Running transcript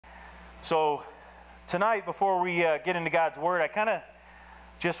So tonight, before we get into God's Word, I kind of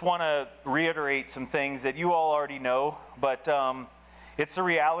just want to reiterate some things that you all already know, but it's the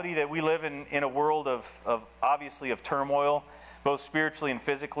reality that we live in a world of obviously of turmoil, both spiritually and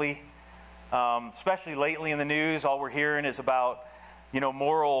physically. Especially lately in the news, all we're hearing is about,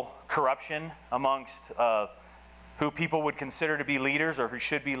 moral corruption amongst who people would consider to be leaders or who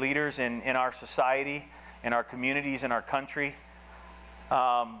should be leaders in our society, in our communities, in our country.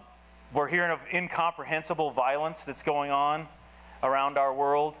 We're hearing of incomprehensible violence that's going on around our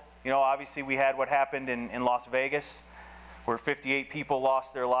world. Obviously we had what happened in Las Vegas, where 58 people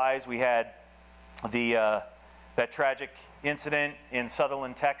lost their lives. We had that tragic incident in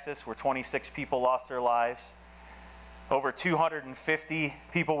Sutherland, Texas, where 26 people lost their lives. Over 250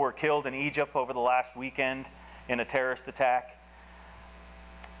 people were killed in Egypt over the last weekend in a terrorist attack.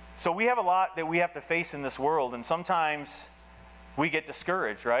 So we have a lot that we have to face in this world, and sometimes we get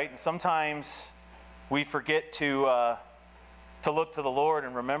discouraged, right? And sometimes we forget to look to the Lord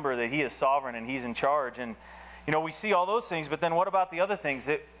and remember that He is sovereign and He's in charge. And, we see all those things, but then what about the other things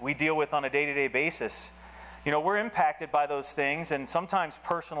that we deal with on a day-to-day basis? We're impacted by those things, and sometimes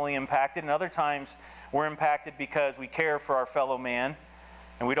personally impacted, and other times we're impacted because we care for our fellow man,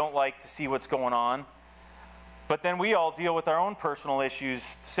 and we don't like to see what's going on. But then we all deal with our own personal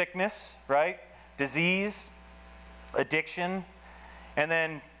issues, sickness, right? Disease, addiction, and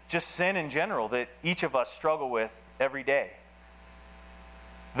then just sin in general that each of us struggle with every day.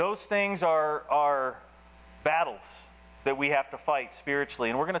 Those things are battles that we have to fight spiritually,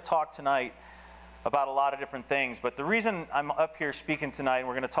 and we're going to talk tonight about a lot of different things. But the reason I'm up here speaking tonight, and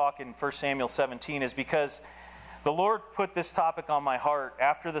we're going to talk in 1 Samuel 17, is because the Lord put this topic on my heart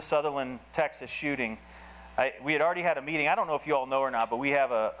after the Sutherland, Texas shooting. We had already had a meeting. I don't know if you all know or not, but we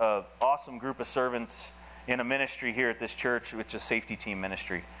have an awesome group of servants in a ministry here at this church, which is safety team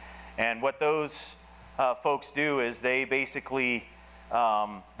ministry. And what those folks do is they basically,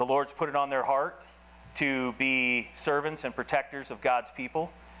 the Lord's put it on their heart to be servants and protectors of God's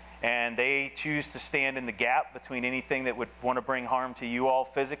people. And they choose to stand in the gap between anything that would want to bring harm to you all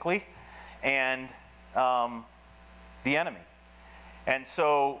physically and the enemy. And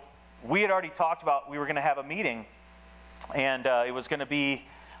so we had already talked about we were going to have a meeting, and it was going to be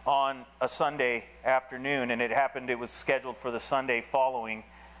on a Sunday afternoon, and it was scheduled for the Sunday following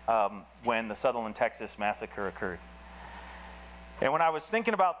when the Sutherland, Texas massacre occurred. And when I was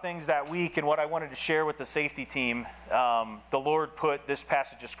thinking about things that week and what I wanted to share with the safety team, the Lord put this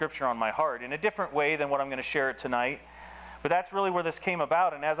passage of Scripture on my heart in a different way than what I'm going to share it tonight. But that's really where this came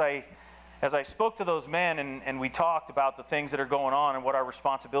about. And as I spoke to those men and we talked about the things that are going on and what our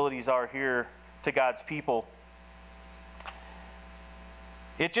responsibilities are here to God's people,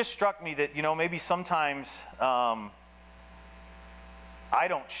 it just struck me that, maybe sometimes I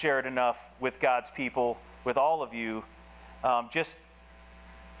don't share it enough with God's people, with all of you, just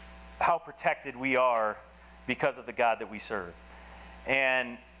how protected we are because of the God that we serve.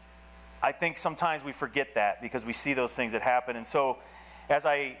 And I think sometimes we forget that because we see those things that happen. And so as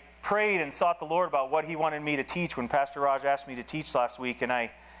I prayed and sought the Lord about what He wanted me to teach when Pastor Raj asked me to teach last week,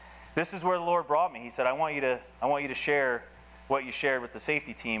 and this is where the Lord brought me. He said, I want you to share what you shared with the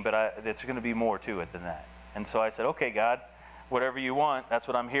safety team, but there's going to be more to it than that. And so I said, okay, God, whatever you want, that's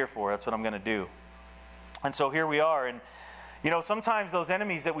what I'm here for. That's what I'm going to do. And so here we are. And sometimes those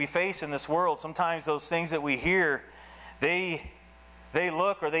enemies that we face in this world, sometimes those things that we hear, they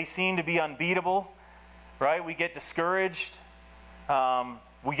look or they seem to be unbeatable, right? We get discouraged.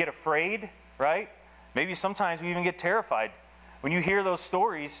 We get afraid, right? Maybe sometimes we even get terrified. When you hear those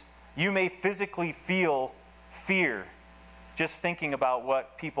stories, you may physically feel fear just thinking about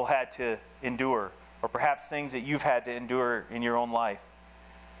what people had to endure, or perhaps things that you've had to endure in your own life.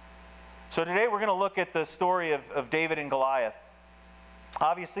 So today we're going to look at the story of David and Goliath.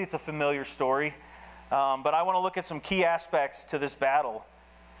 Obviously it's a familiar story, but I want to look at some key aspects to this battle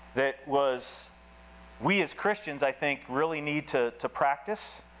that we as Christians, I think, really need to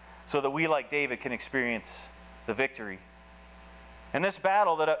practice so that we, like David, can experience the victory. And this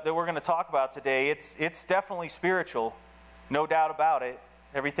battle that we're going to talk about today, it's definitely spiritual, no doubt about it.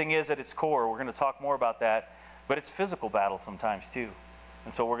 Everything is at its core. We're going to talk more about that. But it's physical battle sometimes too.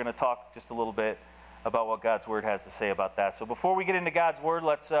 And so we're going to talk just a little bit about what God's Word has to say about that. So before we get into God's Word,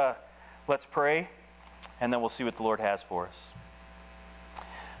 let's pray, and then we'll see what the Lord has for us.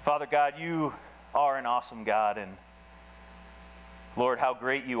 Father God, You are an awesome God, and Lord, how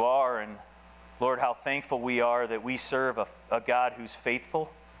great You are, and Lord, how thankful we are that we serve a God who's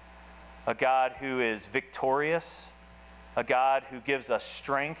faithful, a God who is victorious, a God who gives us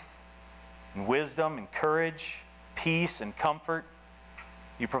strength and wisdom and courage, peace and comfort.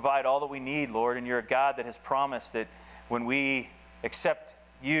 You provide all that we need, Lord, and you're a God that has promised that when we accept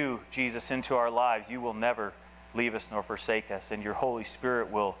you, Jesus, into our lives, you will never leave us nor forsake us, and your Holy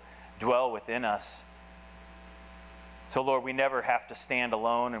Spirit will dwell within us. So, Lord, we never have to stand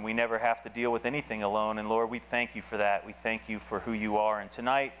alone, and we never have to deal with anything alone. And, Lord, we thank you for that. We thank you for who you are. And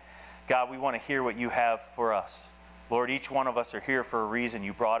tonight, God, we want to hear what you have for us. Lord, each one of us are here for a reason.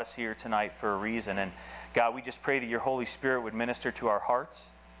 You brought us here tonight for a reason. And, God, we just pray that your Holy Spirit would minister to our hearts.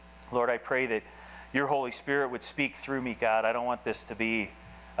 Lord, I pray that your Holy Spirit would speak through me, God. I don't want this to be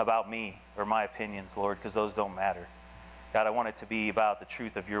about me or my opinions, Lord, because those don't matter. God, I want it to be about the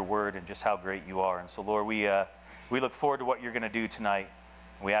truth of your word and just how great you are. And so, Lord, we look forward to what you're going to do tonight.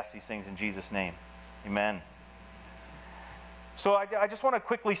 We ask these things in Jesus' name. Amen. So I just want to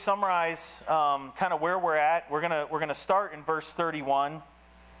quickly summarize kind of where we're at. We're gonna start in verse 31,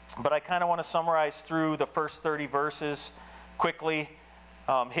 but I kind of want to summarize through the first 30 verses quickly,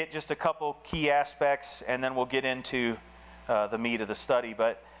 hit just a couple key aspects, and then we'll get into the meat of the study.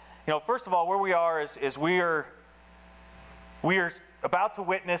 But first of all, where we are is we are about to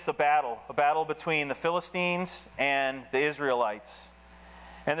witness a battle between the Philistines and the Israelites.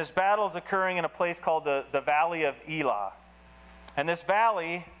 And this battle is occurring in a place called the Valley of Elah. And this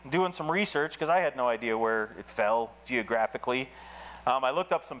valley, doing some research, because I had no idea where it fell geographically, I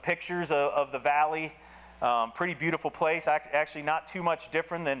looked up some pictures of the valley. Pretty beautiful place, actually not too much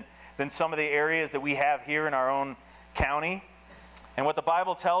different than some of the areas that we have here in our own county. And what the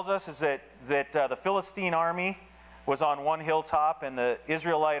Bible tells us is that the Philistine army was on one hilltop and the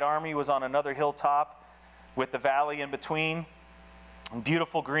Israelite army was on another hilltop with the valley in between. A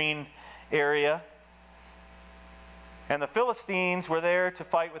beautiful green area. And the Philistines were there to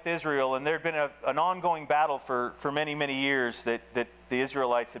fight with Israel, and there had been an ongoing battle for many, many years that the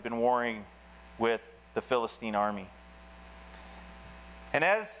Israelites had been warring with the Philistine army. And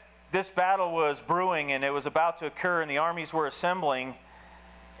as this battle was brewing and it was about to occur and the armies were assembling,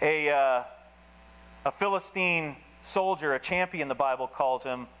 a Philistine soldier, a champion the Bible calls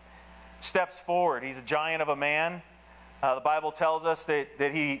him, steps forward. He's a giant of a man. The Bible tells us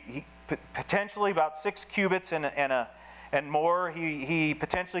that he potentially about 6 cubits and more. He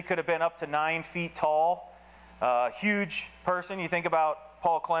potentially could have been up to 9 feet tall. Huge person. You think about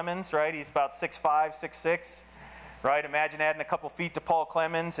Paul Clemens, right? He's about 6'5", 6'6", right? Imagine adding a couple feet to Paul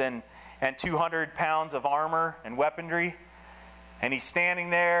Clemens and 200 pounds of armor and weaponry. And he's standing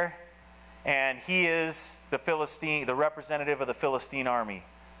there, and he is the representative of the Philistine army.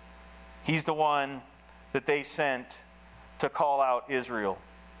 He's the one that they sent to call out Israel.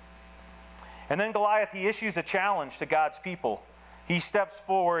 And then Goliath, he issues a challenge to God's people. He steps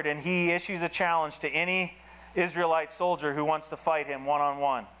forward and he issues a challenge to any Israelite soldier who wants to fight him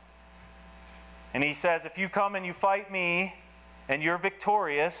one-on-one. And he says, if you come and you fight me and you're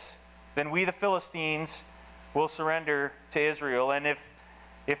victorious, then we the Philistines will surrender to Israel. And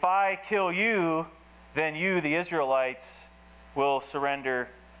if I kill you, then you, the Israelites, will surrender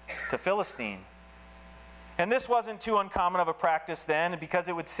to Philistine. And this wasn't too uncommon of a practice then, because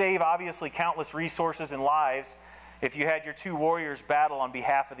it would save, obviously, countless resources and lives if you had your 2 warriors battle on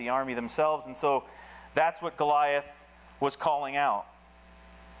behalf of the army themselves. And so that's what Goliath was calling out.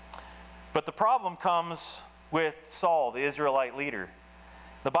 But the problem comes with Saul, the Israelite leader.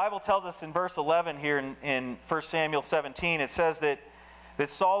 The Bible tells us in verse 11 here in 1 Samuel 17, it says that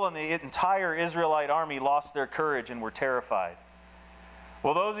Saul and the entire Israelite army lost their courage and were terrified.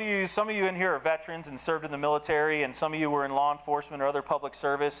 Well, some of you in here are veterans and served in the military, and some of you were in law enforcement or other public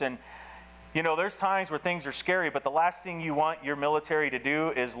service, and there's times where things are scary, but the last thing you want your military to do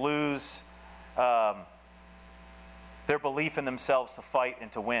is lose their belief in themselves to fight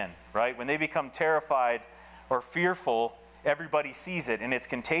and to win, right? When they become terrified or fearful, everybody sees it, and it's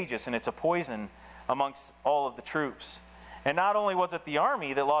contagious, and it's a poison amongst all of the troops. And not only was it the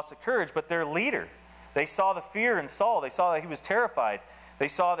army that lost the courage, but their leader. They saw the fear in Saul. They saw that he was terrified. They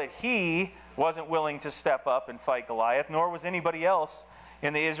saw that he wasn't willing to step up and fight Goliath, nor was anybody else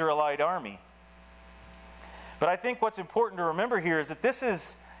in the Israelite army. But I think what's important to remember here is that this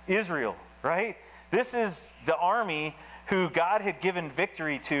is Israel, right? This is the army who God had given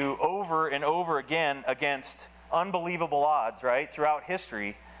victory to over and over again against unbelievable odds, right, throughout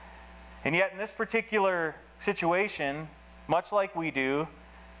history. And yet in this particular situation, much like we do,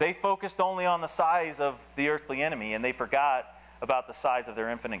 they focused only on the size of the earthly enemy, and they forgot about the size of their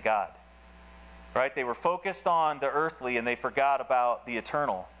infinite God. Right? They were focused on the earthly and they forgot about the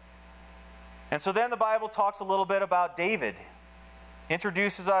eternal. And so then the Bible talks a little bit about David.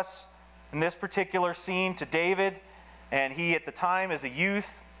 Introduces us in this particular scene to David, and he at the time as a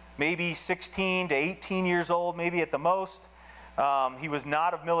youth, maybe 16 to 18 years old, maybe at the most, He was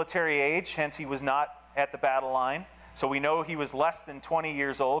not of military age, hence he was not at the battle line. So we know he was less than 20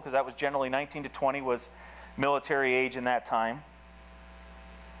 years old, because that was generally 19 to 20 was military age in that time.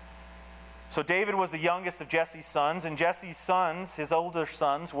 So David was the youngest of Jesse's sons, and Jesse's sons, his older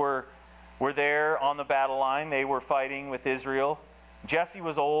sons, were there on the battle line. They were fighting with Israel. Jesse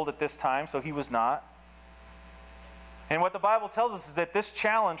was old at this time, so he was not. And what the Bible tells us is that this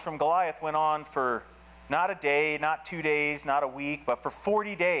challenge from Goliath went on for not a day, not 2 days, not a week, but for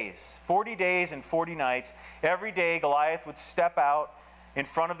 40 days. 40 days and 40 nights. Every day Goliath would step out in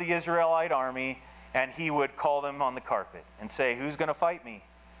front of the Israelite army, and he would call them on the carpet and say, "Who's going to fight me?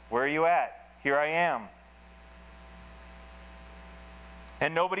 Where are you at? Here I am."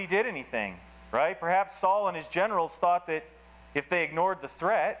 And nobody did anything, right? Perhaps Saul and his generals thought that if they ignored the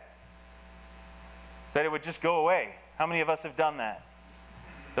threat, that it would just go away. How many of us have done that?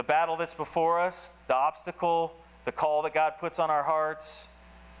 The battle that's before us, the obstacle, the call that God puts on our hearts,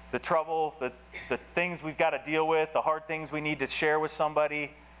 the trouble, the things we've got to deal with, the hard things we need to share with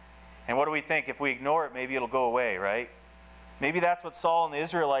somebody. And what do we think? If we ignore it, maybe it'll go away, right? Maybe that's what Saul and the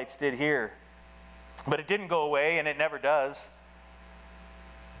Israelites did here. But it didn't go away, and it never does.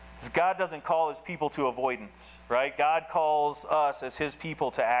 Because God doesn't call his people to avoidance, right? God calls us as his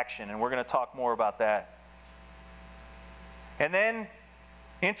people to action, and we're going to talk more about that. And then,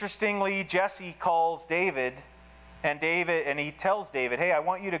 interestingly, Jesse calls David, and he tells David, "Hey, I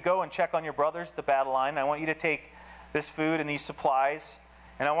want you to go and check on your brothers at the battle line. I want you to take this food and these supplies,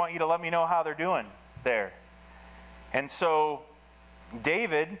 and I want you to let me know how they're doing there." And so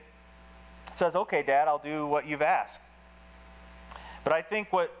David says, "Okay, Dad, I'll do what you've asked." But I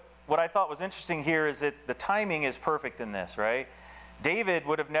think what I thought was interesting here is that the timing is perfect in this, right? David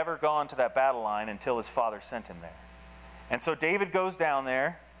would have never gone to that battle line until his father sent him there. And so David goes down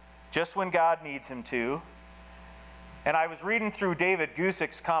there just when God needs him to. And I was reading through David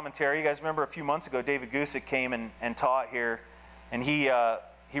Gusik's commentary. You guys remember a few months ago, David Gusik came and taught here. And he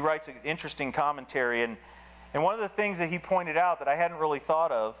writes an interesting commentary. And one of the things that he pointed out that I hadn't really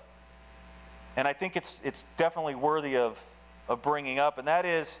thought of, and I think it's definitely worthy of bringing up, and that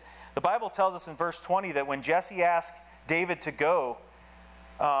is, the Bible tells us in verse 20 that when Jesse asked David to go,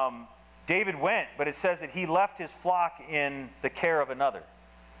 David went, but it says that he left his flock in the care of another.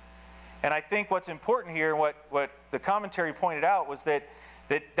 And I think what's important here, what the commentary pointed out, was that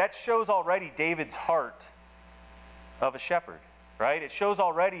shows already David's heart of a shepherd, right? It shows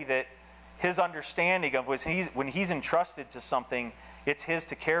already that his understanding of when he's entrusted to something, it's his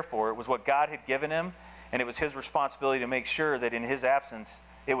to care for. It was what God had given him, and it was his responsibility to make sure that in his absence,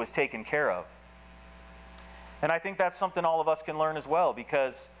 it was taken care of. And I think that's something all of us can learn as well,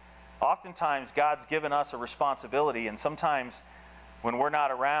 because oftentimes God's given us a responsibility, and sometimes when we're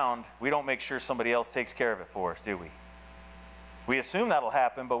not around, we don't make sure somebody else takes care of it for us, do we? We assume that'll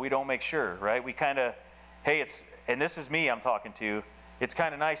happen, but we don't make sure, right? We kind of, hey, and this is me I'm talking to, it's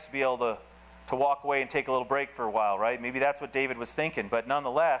kind of nice to be able to walk away and take a little break for a while, right? Maybe that's what David was thinking, but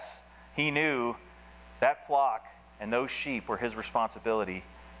nonetheless, he knew that flock and those sheep were his responsibility,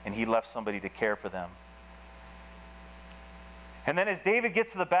 and he left somebody to care for them. And then as David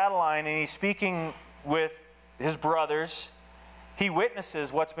gets to the battle line and he's speaking with his brothers, he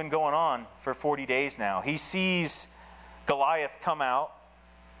witnesses what's been going on for 40 days now. He sees Goliath come out.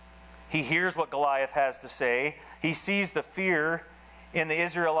 He hears what Goliath has to say. He sees the fear in the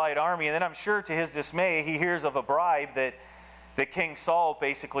Israelite army. And then I'm sure to his dismay, he hears of a bribe that King Saul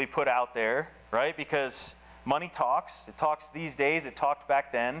basically put out there, right? Because money talks. It talks these days. It talked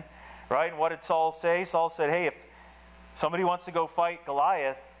back then, right? And what did Saul say? Saul said, "Hey, if somebody wants to go fight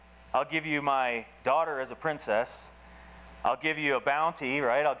Goliath, I'll give you my daughter as a princess. I'll give you a bounty,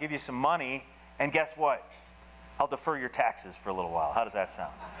 right? I'll give you some money. And guess what? I'll defer your taxes for a little while." How does that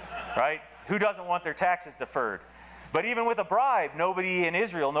sound? Right? Who doesn't want their taxes deferred? But even with a bribe, nobody in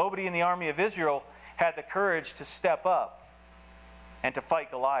Israel, nobody in the army of Israel had the courage to step up and to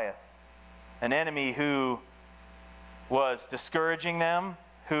fight Goliath, an enemy who was discouraging them,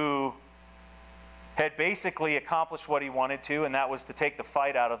 who had basically accomplished what he wanted to, and that was to take the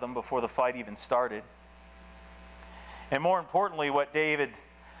fight out of them before the fight even started. And more importantly, what David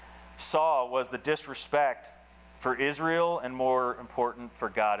saw was the disrespect for Israel, and more important, for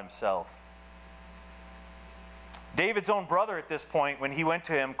God himself. David's own brother at this point, when he went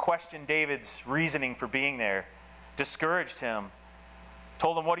to him, questioned David's reasoning for being there, discouraged him,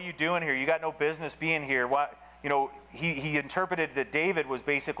 told him, "What are you doing here? You got no business being here." Why? You know, he interpreted that David was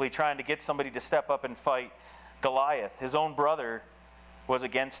basically trying to get somebody to step up and fight Goliath. His own brother was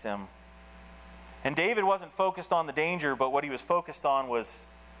against him. And David wasn't focused on the danger, but what he was focused on was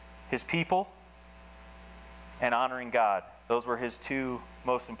his people and honoring God. Those were his two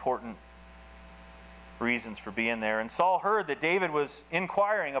most important reasons for being there. And Saul heard that David was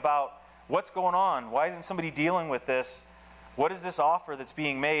inquiring about what's going on. Why isn't somebody dealing with this? What is this offer that's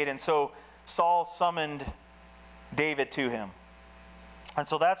being made? And so Saul summoned David to him. And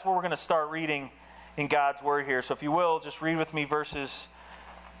so that's where we're going to start reading in God's word here. So if you will, just read with me verses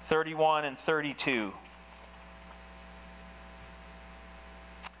 31 and 32.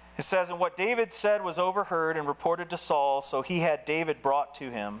 It says, "And what David said was overheard and reported to Saul, so he had David brought to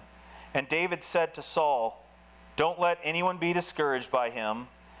him. And David said to Saul, 'Don't let anyone be discouraged by him.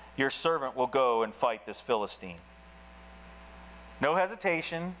 Your servant will go and fight this Philistine.'" No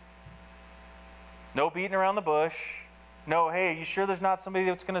hesitation. No beating around the bush. No, hey, are you sure there's not somebody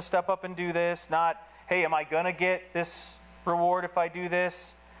that's going to step up and do this? Not, hey, am I going to get this reward if I do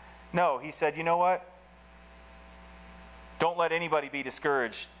this? No, he said, you know what? Don't let anybody be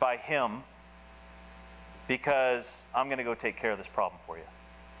discouraged by him, because I'm going to go take care of this problem for you.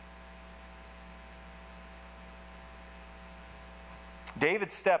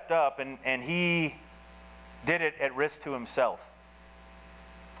 David stepped up and he did it at risk to himself.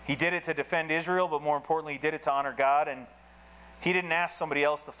 He did it to defend Israel, but more importantly, he did it to honor God, and he didn't ask somebody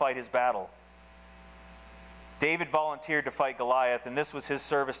else to fight his battle. David volunteered to fight Goliath, and this was his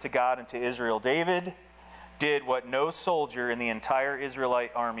service to God and to Israel. David did what no soldier in the entire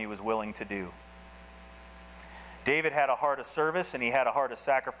Israelite army was willing to do. David had a heart of service, and he had a heart of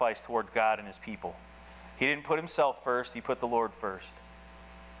sacrifice toward God and his people. He didn't put himself first, he put the Lord first.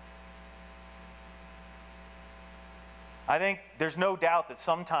 I think there's no doubt that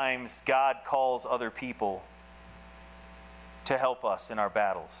sometimes God calls other people to help us in our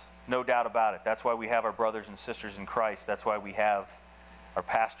battles. No doubt about it. That's why we have our brothers and sisters in Christ. That's why we have our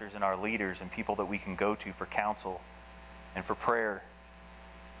pastors and our leaders and people that we can go to for counsel and for prayer.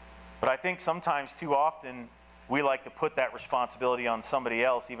 But I think sometimes too often we like to put that responsibility on somebody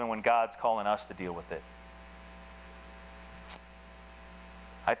else, even when God's calling us to deal with it.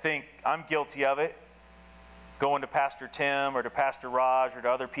 I think I'm guilty of it. Going to Pastor Tim or to Pastor Raj or to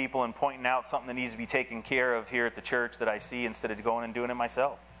other people and pointing out something that needs to be taken care of here at the church that I see, instead of going and doing it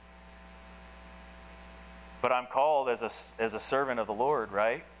myself. But I'm called as a servant of the Lord,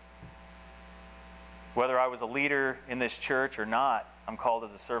 right? Whether I was a leader in this church or not, I'm called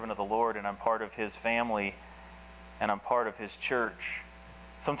as a servant of the Lord, and I'm part of his family, and I'm part of his church.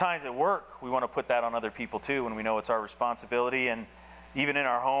 Sometimes at work, we want to put that on other people too, when we know it's our responsibility, and even in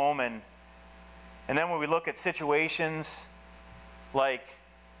our home. And then when we look at situations like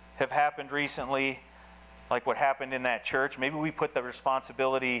have happened recently, like what happened in that church, maybe we put the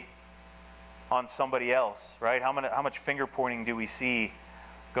responsibility on somebody else, right? How much finger pointing do we see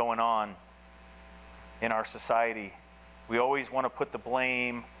going on in our society? We always want to put the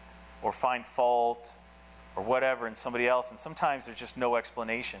blame or find fault or whatever in somebody else, and sometimes there's just no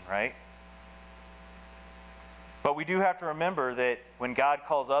explanation, right? But we do have to remember that when God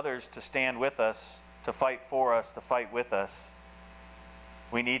calls others to stand with us, to fight for us, to fight with us,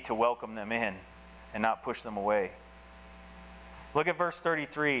 we need to welcome them in and not push them away. Look at verse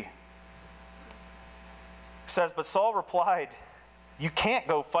 33. It says, "But Saul replied, 'You can't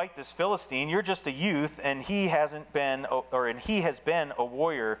go fight this Philistine. You're just a youth, and he has been a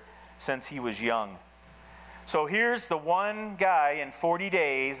warrior since he was young.'" So here's the one guy in 40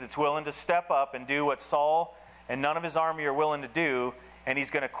 days that's willing to step up and do what Saul and none of his army are willing to do, and he's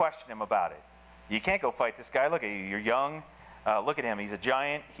going to question him about it. You can't go fight this guy. Look at you. You're young. Look at him. He's a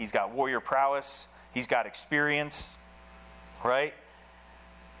giant. He's got warrior prowess. He's got experience, right?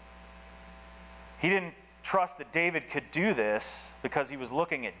 He didn't trust that David could do this because he was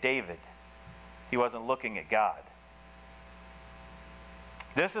looking at David. He wasn't looking at God.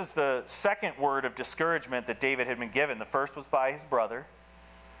 This is the second word of discouragement that David had been given. The first was by his brother,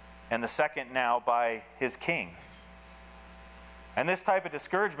 and the second now by his king. And this type of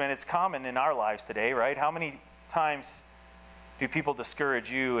discouragement is common in our lives today, right? How many times do people discourage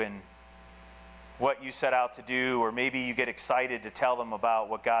you in what you set out to do, or maybe you get excited to tell them about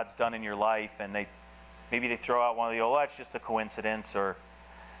what God's done in your life, and maybe they throw out one of the, "Oh, that's just a coincidence," or,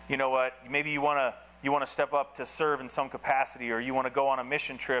 you know what, maybe you want to step up to serve in some capacity, or you want to go on a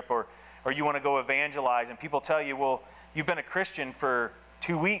mission trip, or you want to go evangelize, and people tell you, "Well, you've been a Christian for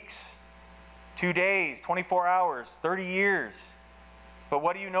 2 weeks, 2 days, 24 hours, 30 years. But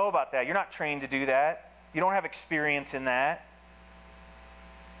what do you know about that? You're not trained to do that. You don't have experience in that."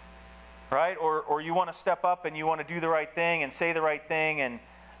 Right? Or you want to step up and you want to do the right thing and say the right thing and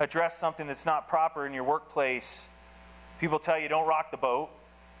address something that's not proper in your workplace. People tell you, "Don't rock the boat.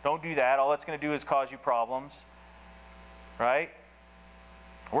 Don't do that. All that's going to do is cause you problems." Right?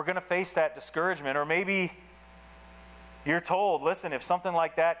 We're going to face that discouragement. Or maybe You're told, listen, if something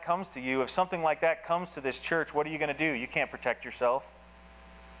like that comes to you, if something like that comes to this church, what are you going to do? You can't protect yourself.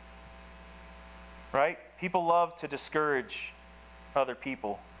 Right? People love to discourage other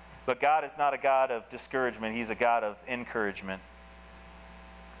people. But God is not a God of discouragement. He's a God of encouragement.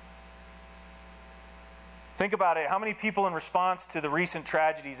 Think about it. How many people in response to the recent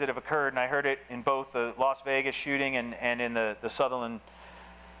tragedies that have occurred, and I heard it in both the Las Vegas shooting and in the Sutherland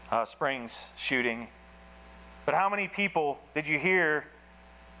Springs shooting, but how many people did you hear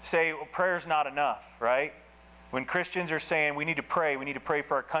say, well, prayer's not enough, right? When Christians are saying we need to pray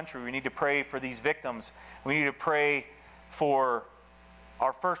for our country, we need to pray for these victims, we need to pray for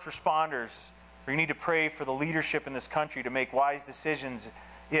our first responders, we need to pray for the leadership in this country to make wise decisions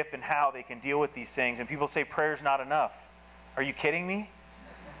if and how they can deal with these things. And people say prayer's not enough. Are you kidding me?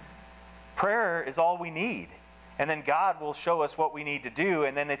 Prayer is all we need. And then God will show us what we need to do,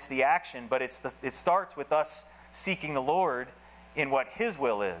 and then it's the action. But it starts with us seeking the Lord in what His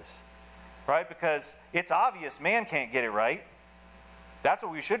will is. Right? Because it's obvious man can't get it right. That's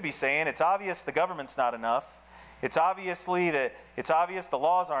what we should be saying. It's obvious the government's not enough. It's obvious the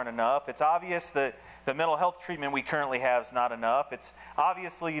laws aren't enough. It's obvious that the mental health treatment we currently have is not enough. It's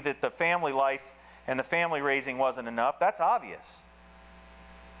obviously that the family life and the family raising wasn't enough. That's obvious.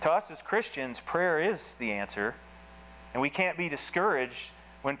 To us as Christians, prayer is the answer. And we can't be discouraged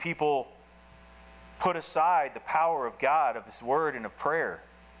when people put aside the power of God, of His Word, and of prayer.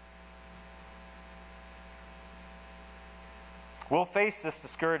 We'll face this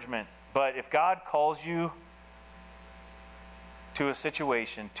discouragement, but if God calls you to a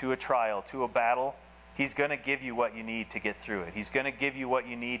situation, to a trial, to a battle, He's going to give you what you need to get through it. He's going to give you what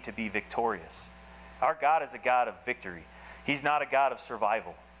you need to be victorious. Our God is a God of victory. He's not a God of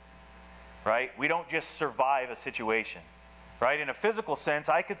survival. Right? We don't just survive a situation. Right? In a physical sense,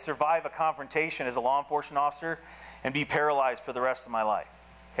 I could survive a confrontation as a law enforcement officer and be paralyzed for the rest of my life.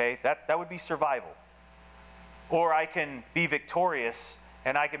 Okay? That would be survival. Or I can be victorious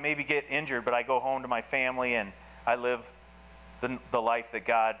and I can maybe get injured, but I go home to my family and I live the life that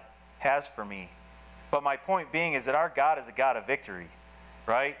God has for me. But my point being is that our God is a God of victory.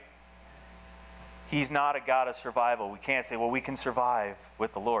 Right? He's not a God of survival. We can't say, well, we can survive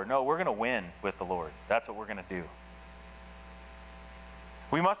with the Lord. No, we're going to win with the Lord. That's what we're going to do.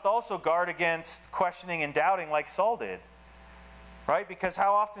 We must also guard against questioning and doubting like Saul did. Right? Because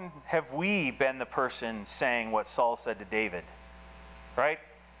how often have we been the person saying what Saul said to David? Right?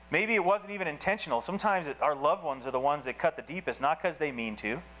 Maybe it wasn't even intentional. Sometimes our loved ones are the ones that cut the deepest, not because they mean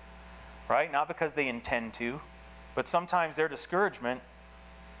to. Right? Not because they intend to. But sometimes their discouragement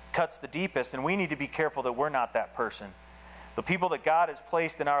cuts the deepest, and we need to be careful that we're not that person. The people that God has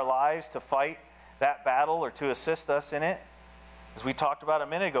placed in our lives to fight that battle or to assist us in it, as we talked about a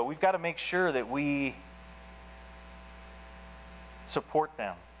minute ago, we've got to make sure that we support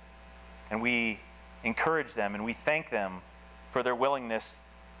them and we encourage them and we thank them for their willingness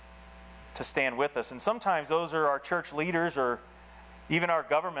to stand with us. And sometimes those are our church leaders or even our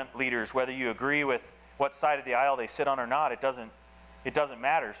government leaders, whether you agree with what side of the aisle they sit on or not, it doesn't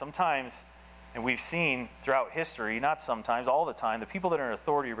matter. Sometimes, and we've seen throughout history, not sometimes, all the time, the people that are in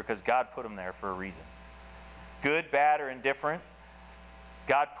authority are because God put them there for a reason. Good, bad, or indifferent,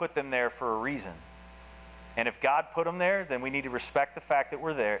 God put them there for a reason. And if God put them there, then we need to respect the fact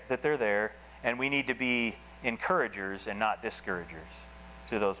that they're there, and we need to be encouragers and not discouragers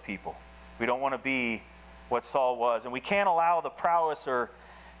to those people. We don't want to be what Saul was, and we can't allow the prowess or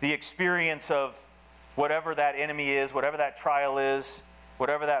the experience of whatever that enemy is, whatever that trial is,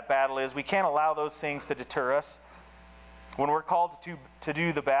 whatever that battle is, we can't allow those things to deter us. When we're called to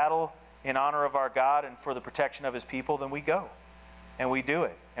do the battle in honor of our God and for the protection of His people, then we go. And we do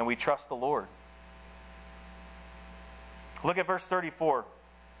it. And we trust the Lord. Look at verse 34.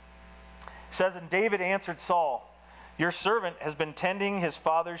 It says, "And David answered Saul, 'Your servant has been tending his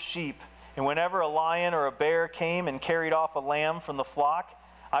father's sheep, and whenever a lion or a bear came and carried off a lamb from the flock,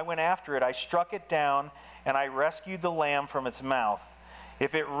 I went after it, I struck it down, and I rescued the lamb from its mouth.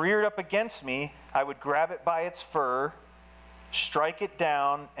 If it reared up against me, I would grab it by its fur, strike it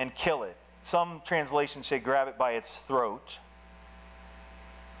down, and kill it.'" Some translations say grab it by its throat.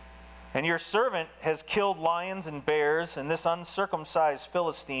 "And your servant has killed lions and bears, and this uncircumcised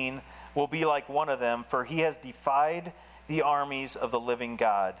Philistine will be like one of them, for he has defied the armies of the living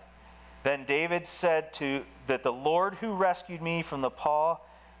God." Then David said that the Lord who rescued me from the paw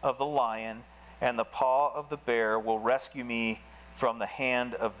of the lion and the paw of the bear will rescue me from the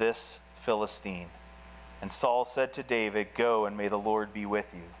hand of this Philistine. And Saul said to David, "Go, and may the Lord be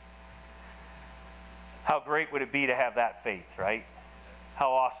with you." How great would it be to have that faith, right?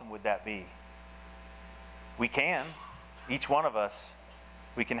 How awesome would that be? We can. each one of us,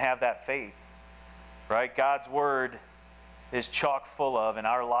 we can have that faith, right? God's word is chock full of, in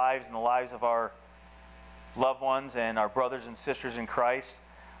our lives and the lives of our loved ones and our brothers and sisters in Christ,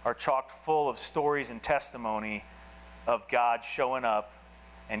 are chock full of stories and testimony of God showing up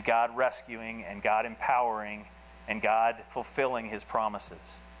and God rescuing and God empowering and God fulfilling his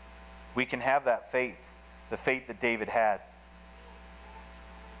promises. We can have that faith, the faith that David had.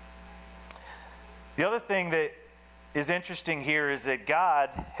 The other thing that is interesting here is that God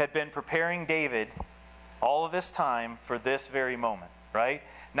had been preparing David all of this time for this very moment, right?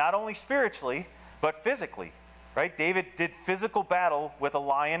 Not only spiritually, but physically, right? David did physical battle with a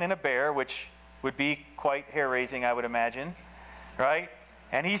lion and a bear, which would be quite hair-raising, I would imagine, right?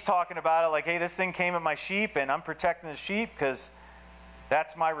 And he's talking about it like, hey, this thing came at my sheep, and I'm protecting the sheep because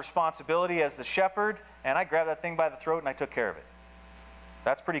that's my responsibility as the shepherd, and I grabbed that thing by the throat and I took care of it.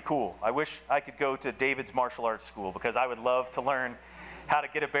 That's pretty cool. I wish I could go to David's martial arts school because I would love to learn how to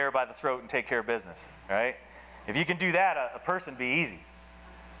get a bear by the throat and take care of business, right? If you can do that, a person would be easy.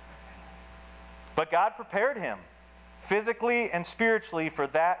 But God prepared him physically and spiritually for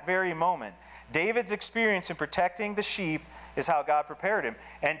that very moment. David's experience in protecting the sheep is how God prepared him.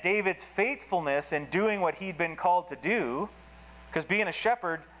 And David's faithfulness in doing what he'd been called to do, because being a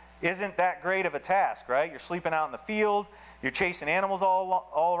shepherd isn't that great of a task, right? You're sleeping out in the field, you're chasing animals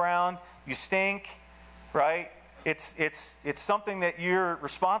all around, you stink, right? It's something that you're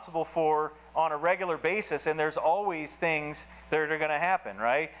responsible for on a regular basis, and there's always things that are going to happen,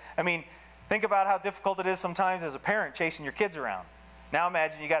 right? I mean, think about how difficult it is sometimes as a parent chasing your kids around. Now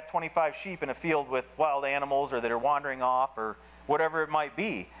imagine you got 25 sheep in a field with wild animals or that are wandering off or whatever it might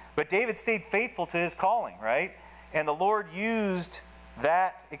be. But David stayed faithful to his calling, right? And the Lord used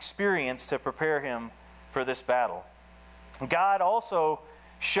that experience to prepare him for this battle. God also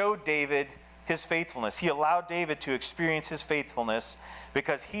showed David his faithfulness. He allowed David to experience his faithfulness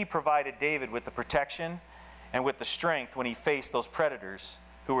because he provided David with the protection and with the strength when he faced those predators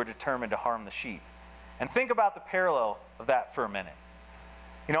who were determined to harm the sheep. And think about the parallel of that for a minute.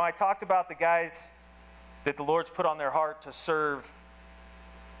 You know, I talked about the guys that the Lord's put on their heart to serve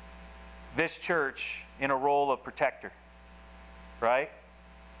this church in a role of protector, right?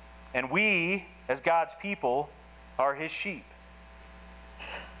 And we, as God's people, are his sheep.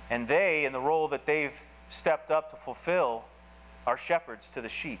 And they, in the role that they've stepped up to fulfill, are shepherds to the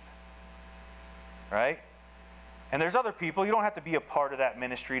sheep, right? And there's other people. You don't have to be a part of that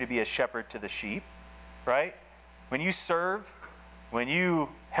ministry to be a shepherd to the sheep, right? When you serve, when you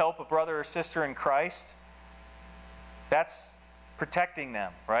help a brother or sister in Christ, that's protecting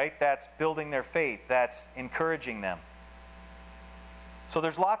them, right? That's building their faith. That's encouraging them. So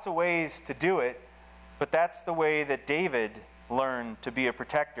there's lots of ways to do it, but that's the way that David learned to be a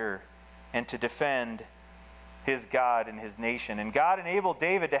protector and to defend his God and his nation. And God enabled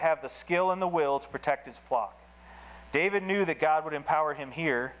David to have the skill and the will to protect his flock. David knew that God would empower him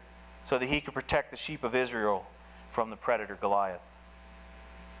here so that he could protect the sheep of Israel from the predator Goliath.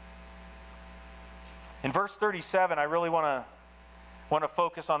 In verse 37, I really want to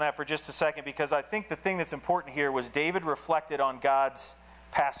focus on that for just a second, because I think the thing that's important here was David reflected on God's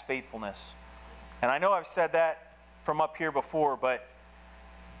past faithfulness. And I know I've said that from up here before, but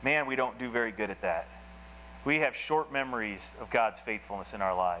man, we don't do very good at that. We have short memories of God's faithfulness in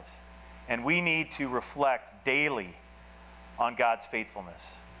our lives. And we need to reflect daily on God's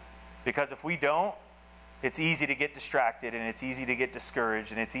faithfulness. Because if we don't, it's easy to get distracted, and it's easy to get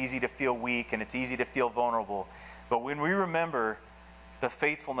discouraged, and it's easy to feel weak, and it's easy to feel vulnerable. But when we remember the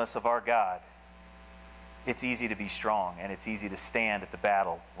faithfulness of our God, it's easy to be strong, and it's easy to stand at the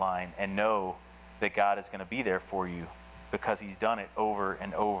battle line and know that God is going to be there for you because he's done it over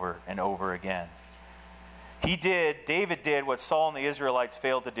and over and over again. David did what Saul and the Israelites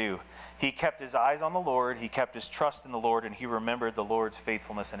failed to do. He kept his eyes on the Lord, he kept his trust in the Lord, and he remembered the Lord's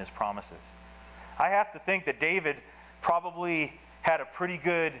faithfulness and his promises. I have to think that David probably had a pretty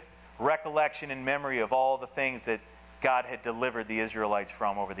good recollection and memory of all the things that God had delivered the Israelites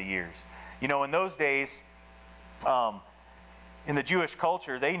from over the years. You know, in those days, in the Jewish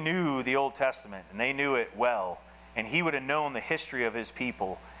culture, they knew the Old Testament, and they knew it well. And he would have known the history of his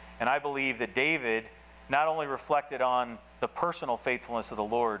people. And I believe that David not only reflected on the personal faithfulness of the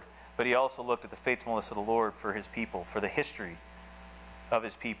Lord, but he also looked at the faithfulness of the Lord for his people, for the history of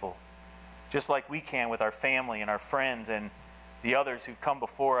his people. Just like we can with our family and our friends and the others who've come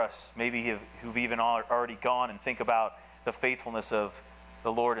before us, maybe who've even already gone, and think about the faithfulness of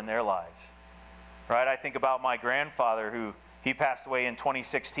the Lord in their lives. Right? I think about my grandfather, he passed away in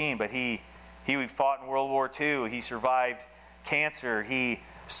 2016, but he fought in World War II. He survived cancer. He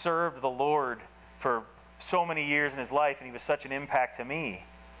served the Lord for so many years in his life, and he was such an impact to me,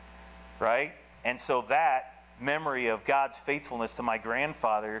 right? And so that memory of God's faithfulness to my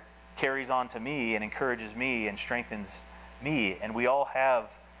grandfather carries on to me and encourages me and strengthens me. And we all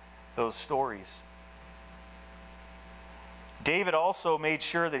have those stories. David also made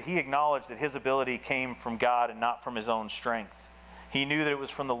sure that he acknowledged that his ability came from God and not from his own strength. He knew that it was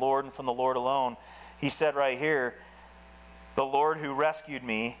from the Lord and from the Lord alone. He said right here, the Lord who rescued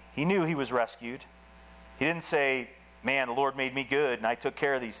me, he knew he was rescued. He didn't say, man, the Lord made me good and I took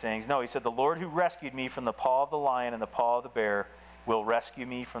care of these things. No, he said, the Lord who rescued me from the paw of the lion and the paw of the bear will rescue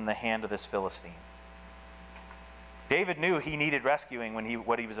me from the hand of this Philistine. David knew he needed rescuing when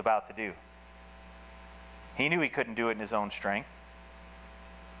what he was about to do. He knew he couldn't do it in his own strength.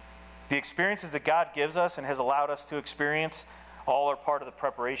 The experiences that God gives us and has allowed us to experience all are part of the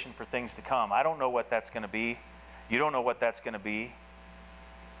preparation for things to come. I don't know what that's going to be. You don't know what that's going to be.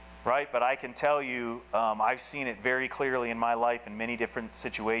 Right? But I can tell you, I've seen it very clearly in my life in many different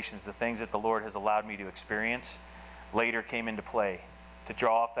situations. The things that the Lord has allowed me to experience later came into play to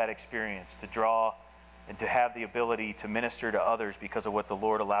draw off that experience, to draw and to have the ability to minister to others because of what the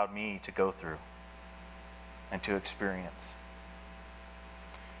Lord allowed me to go through and to experience.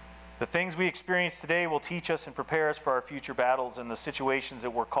 The things we experience today will teach us and prepare us for our future battles and the situations that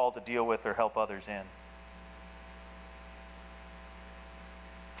we're called to deal with or help others in.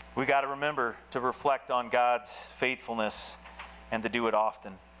 We got to remember to reflect on God's faithfulness and to do it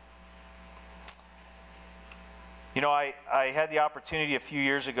often. You know, I had the opportunity a few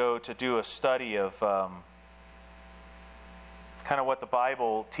years ago to do a study of kind of what the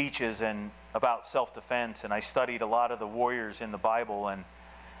Bible teaches and about self-defense, and I studied a lot of the warriors in the Bible, and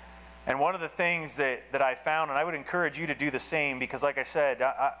one of the things that I found, and I would encourage you to do the same, because like I said,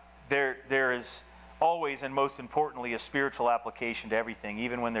 there is always and most importantly a spiritual application to everything,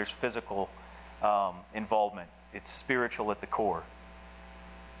 even when there's physical involvement. It's spiritual at the core.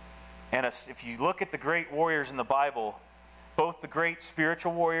 And if you look at the great warriors in the Bible, both the great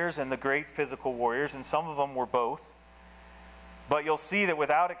spiritual warriors and the great physical warriors, and some of them were both, but you'll see that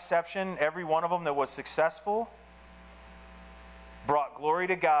without exception, every one of them that was successful brought glory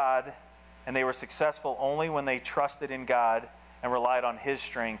to God, and they were successful only when they trusted in God and relied on His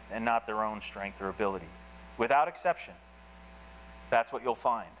strength and not their own strength or ability. Without exception. That's what you'll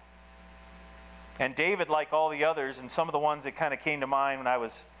find. And David, like all the others, and some of the ones that kind of came to mind when I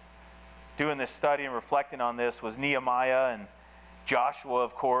was doing this study and reflecting on this, was Nehemiah and Joshua,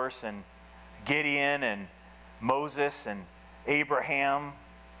 of course, and Gideon and Moses and Abraham,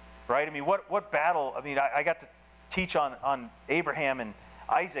 right? I mean, what battle? I mean, I got to teach on Abraham and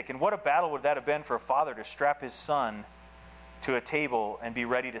Isaac, and what a battle would that have been for a father to strap his son to a table and be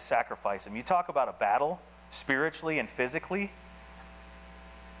ready to sacrifice him. You talk about a battle, spiritually and physically.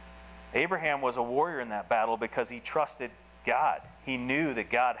 Abraham was a warrior in that battle because he trusted God. He knew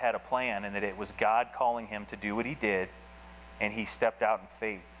that God had a plan and that it was God calling him to do what he did, and he stepped out in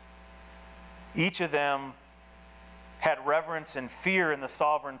faith. Each of them had reverence and fear in the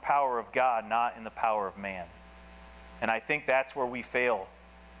sovereign power of God, not in the power of man. And I think that's where we fail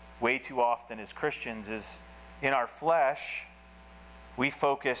way too often as Christians, is in our flesh, we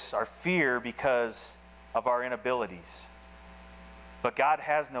focus our fear because of our inabilities. But God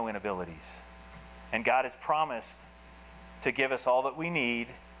has no inabilities. And God has promised to give us all that we need.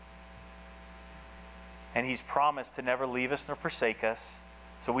 And He's promised to never leave us nor forsake us.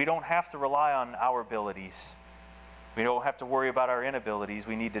 So we don't have to rely on our abilities. We don't have to worry about our inabilities.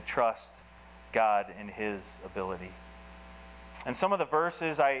 We need to trust God in His ability. And some of the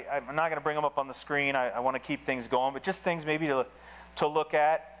verses, I'm not going to bring them up on the screen. I want to keep things going, but just things maybe to look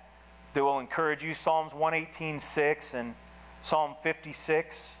at that will encourage you. Psalms 118:6 and Psalm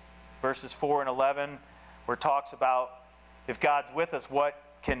 56, verses 4 and 11, where it talks about if God's with us, what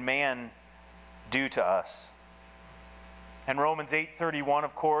can man do to us? And Romans 8:31,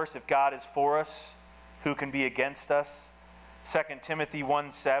 of course, if God is for us, who can be against us? 2 Timothy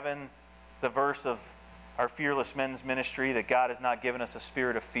 1:7, the verse of our fearless men's ministry, that God has not given us a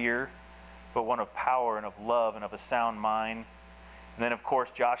spirit of fear, but one of power and of love and of a sound mind. And then, of course,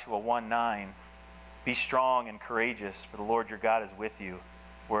 Joshua 1:9, be strong and courageous, for the Lord your God is with you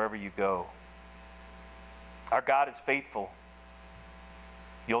wherever you go. Our God is faithful.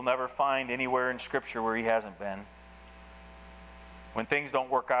 You'll never find anywhere in Scripture where He hasn't been. When things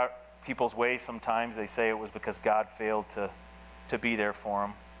don't work out people's way, sometimes they say it was because God failed to be there for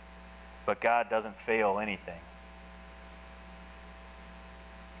them. But God doesn't fail anything.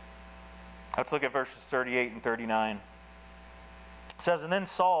 Let's look at verses 38 and 39. It says, and then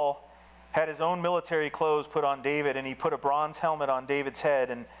Saul had his own military clothes put on David, and he put a bronze helmet on David's head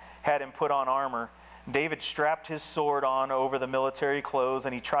and had him put on armor. David strapped his sword on over the military clothes,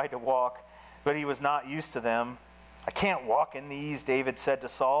 and he tried to walk, but he was not used to them. I can't walk in these, David said to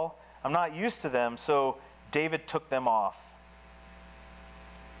Saul. I'm not used to them, so David took them off.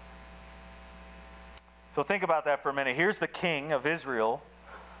 So think about that for a minute. Here's the king of Israel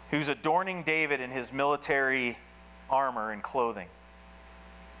who's adorning David in his military armor and clothing.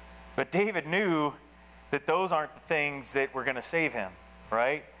 But David knew that those aren't the things that were going to save him,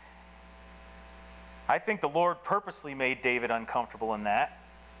 right? I think the Lord purposely made David uncomfortable in that,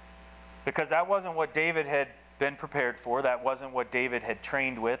 because that wasn't what David had been prepared for. That wasn't what David had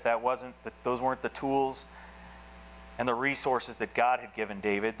trained with. Those weren't the tools and the resources that God had given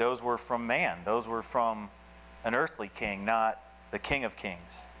David. Those were from man. Those were from an earthly king, not the King of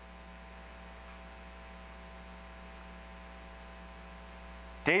Kings.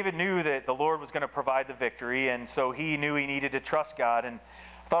 David knew that the Lord was going to provide the victory, and so he knew he needed to trust God. And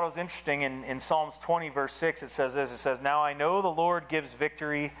I thought it was interesting, in Psalms 20, verse 6, it says this. It says, "Now I know the Lord gives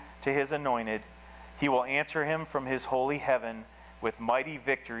victory to his anointed. He will answer him from his holy heaven with mighty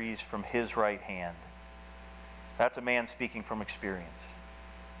victories from his right hand." That's a man speaking from experience.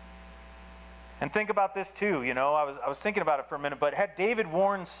 And think about this too. I was thinking about it for a minute, but had David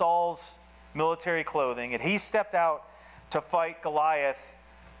worn Saul's military clothing, and he stepped out to fight Goliath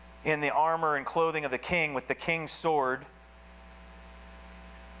in the armor and clothing of the king with the king's sword,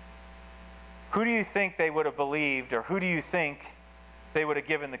 who do you think they would have believed, or who do you think they would have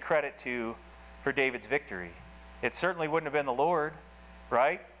given the credit to for David's victory? It certainly wouldn't have been the Lord,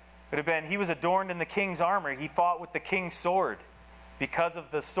 right? It would have been, he was adorned in the king's armor. He fought with the king's sword. Because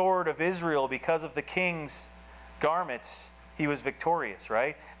of the sword of Israel, because of the king's garments, he was victorious,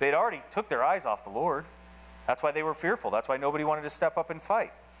 right? They'd already took their eyes off the Lord. That's why they were fearful. That's why nobody wanted to step up and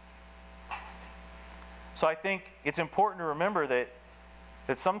fight. So I think it's important to remember that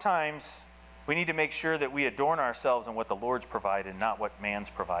sometimes we need to make sure that we adorn ourselves in what the Lord's provided, not what man's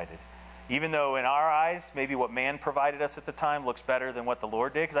provided. Even though in our eyes, maybe what man provided us at the time looks better than what the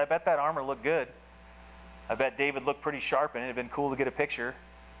Lord did, because I bet that armor looked good. I bet David looked pretty sharp in it. It'd been cool to get a picture,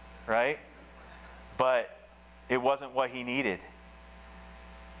 right? But it wasn't what he needed.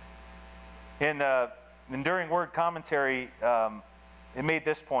 And during word commentary, it made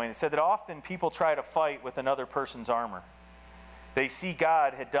this point. It said that often people try to fight with another person's armor. They see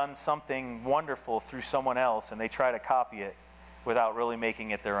God had done something wonderful through someone else, and they try to copy it without really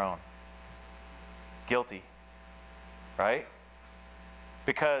making it their own. Guilty, right?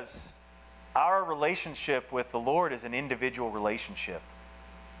 Because our relationship with the Lord is an individual relationship.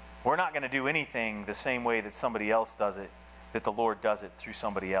 We're not going to do anything the same way that somebody else does it, that the Lord does it through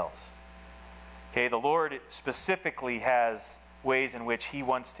somebody else. Okay, the Lord specifically has ways in which he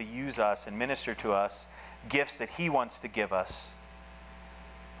wants to use us and minister to us, gifts that he wants to give us.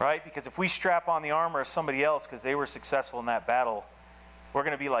 Right? Because if we strap on the armor of somebody else because they were successful in that battle, we're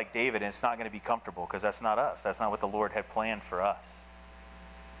going to be like David, and it's not going to be comfortable, because that's not us. That's not what the Lord had planned for us.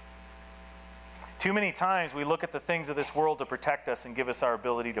 Too many times we look at the things of this world to protect us and give us our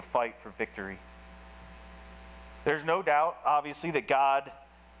ability to fight for victory. There's no doubt, obviously, that God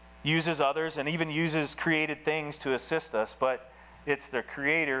uses others and even uses created things to assist us, but it's the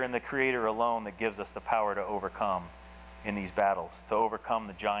Creator and the Creator alone that gives us the power to overcome in these battles, to overcome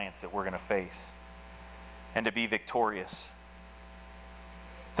the giants that we're going to face, and to be victorious.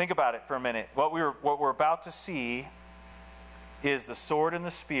 Think about it for a minute. What we're about to see is the sword and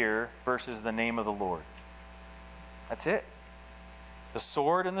the spear versus the name of the Lord. That's it. The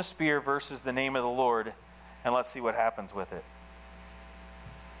sword and the spear versus the name of the Lord, and let's see what happens with it.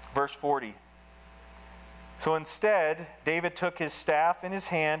 Verse 40. So instead, David took his staff in his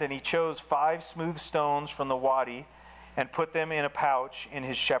hand, and he chose 5 smooth stones from the wadi and put them in a pouch in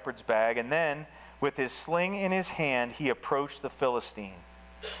his shepherd's bag. And then, with his sling in his hand, he approached the Philistine.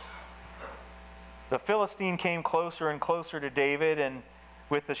 The Philistine came closer and closer to David, and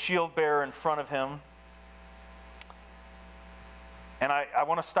with the shield bearer in front of him. And I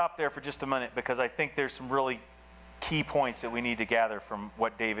want to stop there for just a minute, because I think there's some really key points that we need to gather from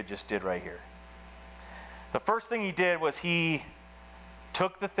what David just did right here. The first thing he did was he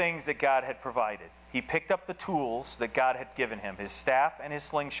took the things that God had provided. He picked up the tools that God had given him, his staff and his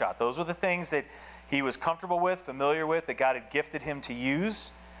slingshot. Those were the things that he was comfortable with, familiar with, that God had gifted him to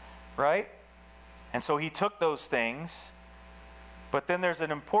use, right? And so he took those things. But then there's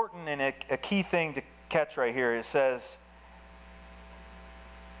an important and a key thing to catch right here. It says,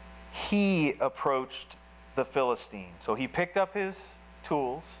 he approached the Philistine. So he picked up his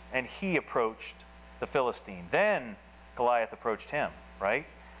tools and he approached the Philistine. Then Goliath approached him, right?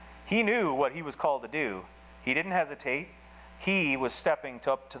 He knew what he was called to do. He didn't hesitate. he was stepping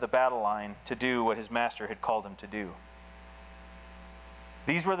up to the battle line to do what his master had called him to do.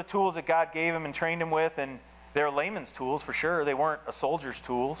 These were the tools that God gave him and trained him with, and they're layman's tools for sure. They weren't a soldier's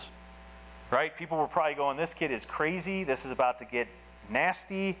tools, right? People were probably going, this kid is crazy, this is about to get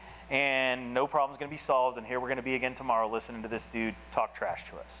nasty, and no problem's going to be solved, and here we're going to be again tomorrow listening to this dude talk trash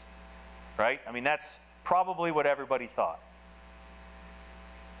to us, right? I mean, that's probably what everybody thought.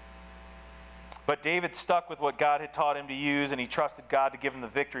 But David stuck with what God had taught him to use, and he trusted God to give him the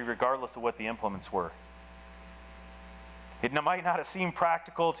victory regardless of what the implements were. It might not have seemed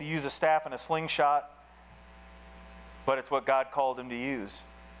practical to use a staff and a slingshot, but it's what God called him to use.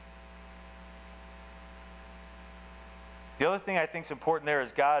 The other thing I think is important there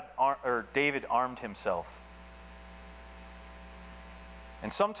is David armed himself.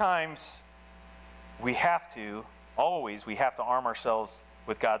 And sometimes we have to arm ourselves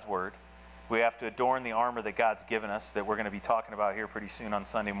with God's word. We have to adorn the armor that God's given us, that we're going to be talking about here pretty soon on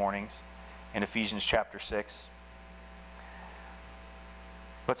Sunday mornings in Ephesians chapter 6.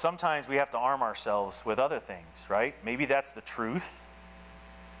 But sometimes we have to arm ourselves with other things, right? Maybe that's the truth,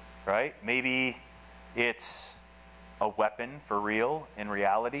 right? Maybe it's a weapon for real in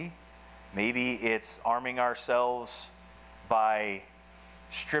reality. Maybe it's arming ourselves by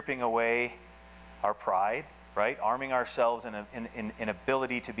stripping away our pride, right? Arming ourselves in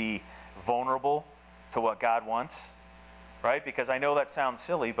ability to be vulnerable to what God wants, right? Because I know that sounds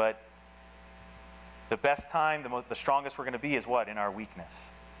silly, but the best time, the strongest we're going to be is what? In our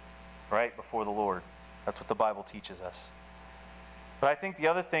weakness, right? Before the Lord. That's what the Bible teaches us. But I think the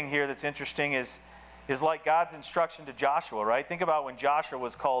other thing here that's interesting is like God's instruction to Joshua, right? Think about when Joshua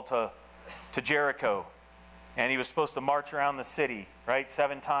was called to Jericho, and he was supposed to march around the city, right?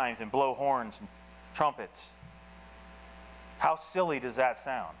 7 times and blow horns and trumpets. How silly does that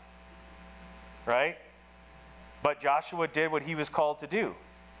sound? Right? But Joshua did what he was called to do.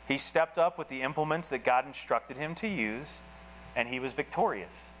 He stepped up with the implements that God instructed him to use, and he was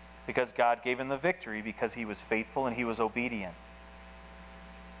victorious because God gave him the victory because he was faithful and he was obedient.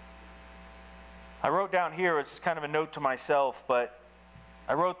 I wrote down here, it's kind of a note to myself, but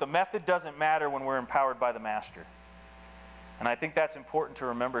I wrote, the method doesn't matter when we're empowered by the Master. And I think that's important to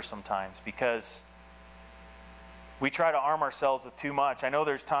remember sometimes because we try to arm ourselves with too much. I know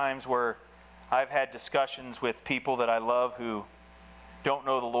there's times where I've had discussions with people that I love who don't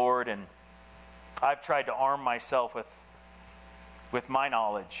know the Lord, and I've tried to arm myself with my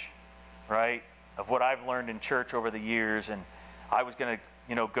knowledge, right, of what I've learned in church over the years, and I was going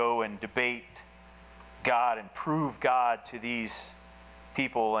to, go and debate God and prove God to these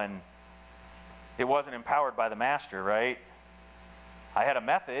people, and it wasn't empowered by the Master, right? I had a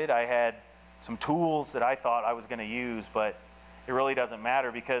method, I had some tools that I thought I was going to use, but it really doesn't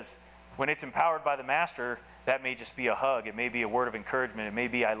matter because when it's empowered by the Master, that may just be a hug. It may be a word of encouragement. It may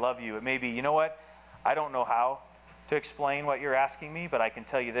be, I love you. It may be, you know what? I don't know how to explain what you're asking me, but I can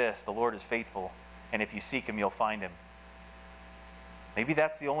tell you this, the Lord is faithful, and if you seek him, you'll find him. Maybe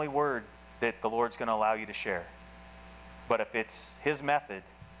that's the only word that the Lord's going to allow you to share. But if it's his method,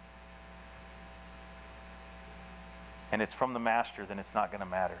 and it's from the Master, then it's not going to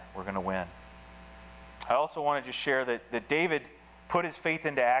matter. We're going to win. I also want to just share that David put his faith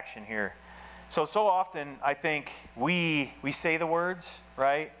into action here. So often, I think we say the words,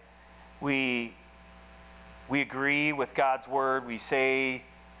 right? We agree with God's word. We say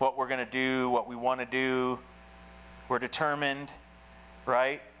what we're going to do, what we want to do. We're determined,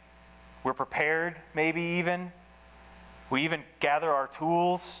 right? We're prepared, maybe even. We even gather our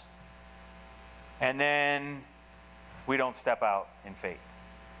tools. And then we don't step out in faith.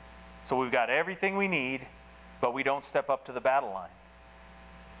 So we've got everything we need, but we don't step up to the battle line.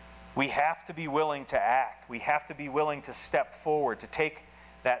 We have to be willing to act. We have to be willing to step forward, to take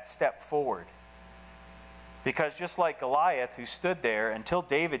that step forward. Because just like Goliath, who stood there, until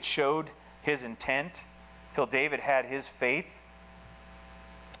David showed his intent, till David had his faith,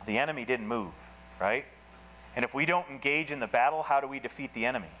 the enemy didn't move, right? And if we don't engage in the battle, how do we defeat the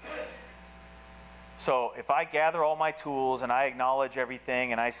enemy? So if I gather all my tools and I acknowledge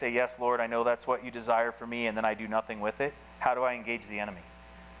everything and I say, yes, Lord, I know that's what you desire for me, and then I do nothing with it, how do I engage the enemy?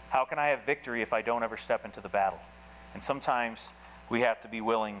 How can I have victory if I don't ever step into the battle? And sometimes we have to be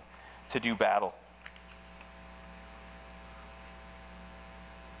willing to do battle.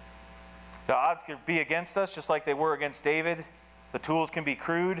 The odds could be against us just like they were against David. The tools can be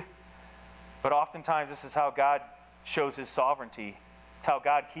crude, but oftentimes this is how God shows his sovereignty. It's how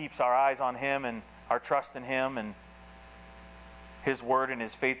God keeps our eyes on him and our trust in him and his word and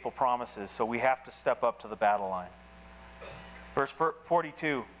his faithful promises. So we have to step up to the battle line. Verse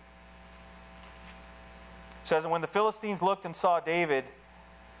 42 says, and when the Philistine looked and saw David,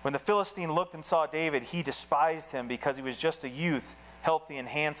 he despised him because he was just a youth, healthy and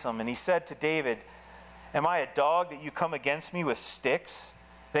handsome. And he said to David, am I a dog that you come against me with sticks?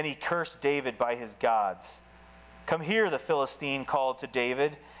 Then he cursed David by his gods. Come here, the Philistine called to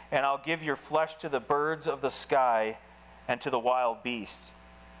David, and I'll give your flesh to the birds of the sky and to the wild beasts.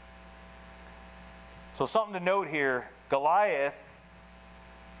 So something to note here, Goliath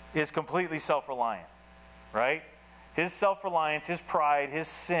is completely self-reliant, right? His self-reliance, his pride, his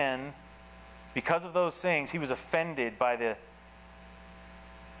sin, because of those things, he was offended by the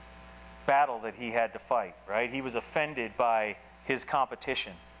battle that he had to fight, right? He was offended by his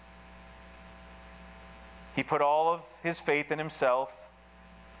competition. He put all of his faith in himself.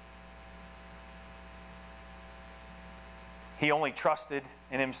 He only trusted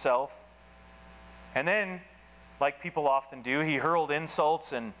in himself. And then, like people often do, he hurled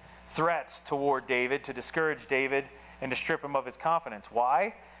insults and threats toward David to discourage David and to strip him of his confidence.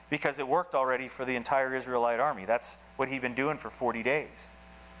 Why? Because it worked already for the entire Israelite army. That's what he'd been doing for 40 days.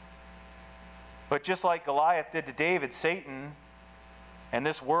 But just like Goliath did to David, Satan and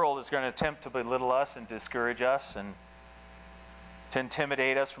this world is going to attempt to belittle us and discourage us and to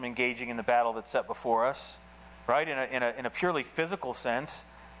intimidate us from engaging in the battle that's set before us. Right? In a purely physical sense,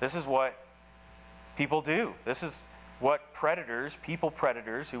 this is what people do. This is what people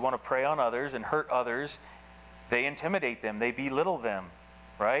predators who want to prey on others and hurt others, they intimidate them, they belittle them,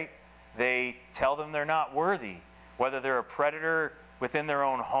 right? They tell them they're not worthy, whether they're a predator within their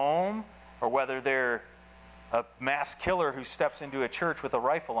own home or whether they're a mass killer who steps into a church with a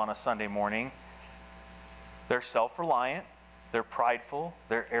rifle on a Sunday morning. They're self-reliant, they're prideful,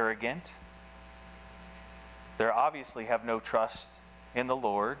 they're arrogant. They obviously have no trust in the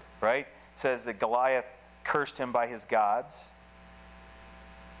Lord, right? It says that Goliath cursed him by his gods.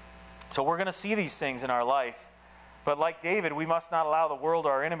 So we're going to see these things in our life. But like David, we must not allow the world,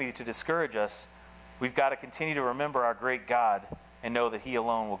 our enemy, to discourage us. We've got to continue to remember our great God and know that He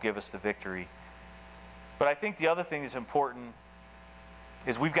alone will give us the victory. But I think the other thing that's important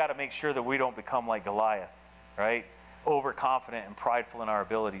is we've got to make sure that we don't become like Goliath, right? Overconfident and prideful in our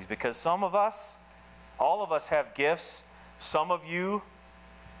abilities. Because some of us, all of us have gifts. Some of you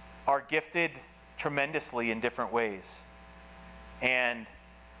are gifted tremendously in different ways. And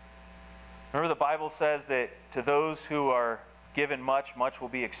remember the Bible says that to those who are given much, much will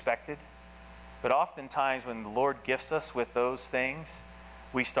be expected. But oftentimes when the Lord gifts us with those things,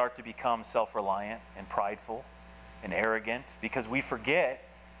 we start to become self-reliant and prideful and arrogant because we forget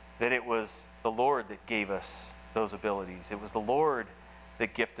that it was the Lord that gave us those abilities. It was the Lord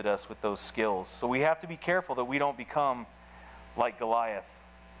that gifted us with those skills. So we have to be careful that we don't become like Goliath,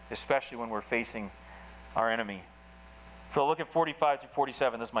 especially when we're facing our enemy. So look at 45 through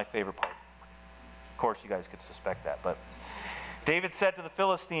 47. This is my favorite part. Of course, you guys could suspect that, but David said to the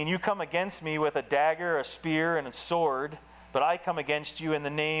Philistine, you come against me with a dagger, a spear, and a sword, but I come against you in the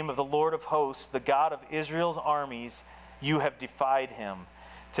name of the Lord of hosts, the God of Israel's armies. You have defied him.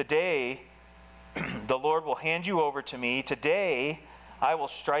 Today, the Lord will hand you over to me. Today, I will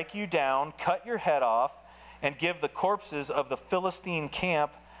strike you down, cut your head off, and give the corpses of the Philistine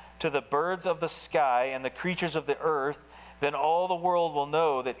camp to the birds of the sky and the creatures of the earth. Then all the world will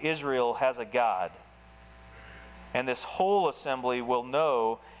know that Israel has a God. And this whole assembly will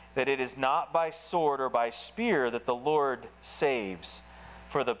know that it is not by sword or by spear that the Lord saves.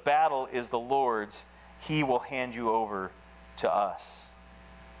 For the battle is the Lord's. He will hand you over to us.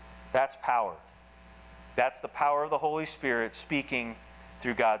 That's power. That's the power of the Holy Spirit speaking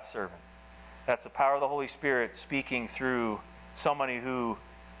through God's servant. That's the power of the Holy Spirit speaking through somebody who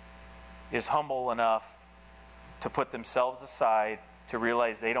is humble enough to put themselves aside, to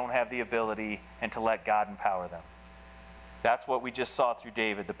realize they don't have the ability, and to let God empower them. That's what we just saw through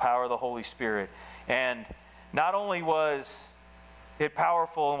David, the power of the Holy Spirit. And not only was it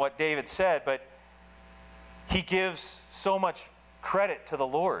powerful in what David said, but he gives so much credit to the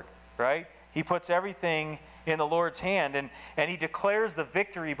Lord, right? He puts everything in the Lord's hand, and he declares the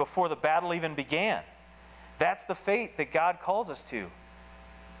victory before the battle even began. That's the faith that God calls us to.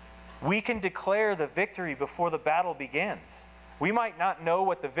 We can declare the victory before the battle begins. We might not know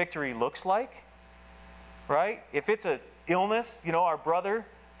what the victory looks like, right? If it's an illness, our brother,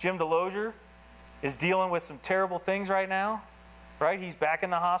 Jim Delosier, is dealing with some terrible things right now, right? He's back in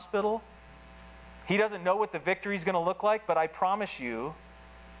the hospital. He doesn't know what the victory is going to look like, but I promise you,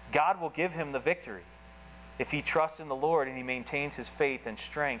 God will give him the victory if he trusts in the Lord and he maintains his faith and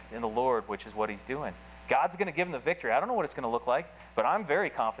strength in the Lord, which is what he's doing. God's going to give him the victory. I don't know what it's going to look like, but I'm very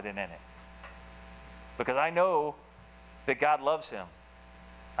confident in it because I know that God loves him.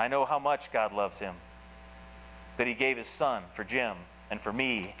 I know how much God loves him. that he gave his son for Jim and for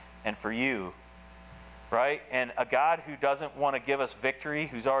me and for you, right? And a God who doesn't want to give us victory,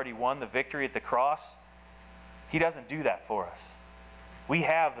 who's already won the victory at the cross, he doesn't do that for us. We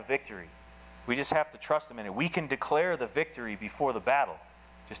have the victory. We just have to trust him in it. We can declare the victory before the battle.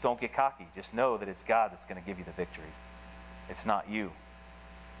 Just don't get cocky. Just know that it's God that's going to give you the victory. It's not you.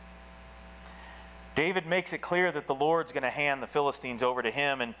 David makes it clear that the Lord's going to hand the Philistines over to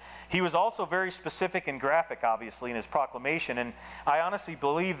him, and he was also very specific and graphic, obviously, in his proclamation. And I honestly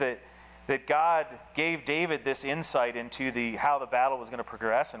believe that God gave David this insight into how the battle was going to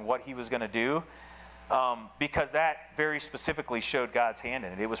progress and what he was going to do, because that very specifically showed God's hand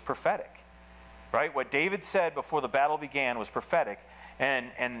in it. It was prophetic, right? What David said before the battle began was prophetic,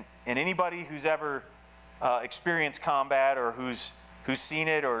 and anybody who's ever experienced combat or who's seen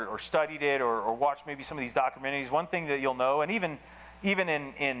it or studied it or watched maybe some of these documentaries, one thing that you'll know, and even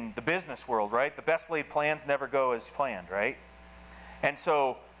in the business world, right? The best laid plans never go as planned, right? And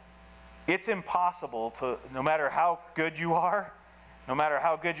so it's impossible to, no matter how good you are, no matter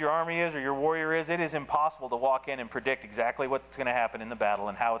how good your army is or your warrior is, it is impossible to walk in and predict exactly what's going to happen in the battle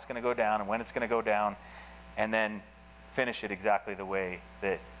and how it's going to go down and when it's going to go down and then finish it exactly the way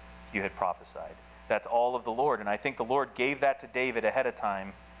that you had prophesied. That's all of the Lord. And I think the Lord gave that to David ahead of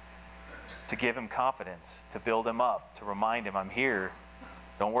time to give him confidence, to build him up, to remind him, I'm here.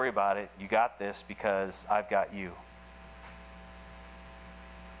 Don't worry about it. You got this because I've got you.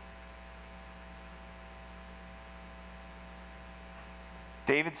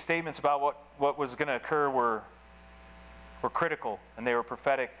 David's statements about what was going to occur were critical, and they were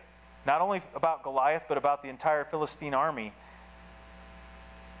prophetic, not only about Goliath, but about the entire Philistine army.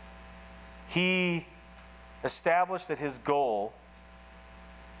 He established that his goal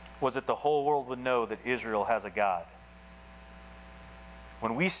was that the whole world would know that Israel has a God.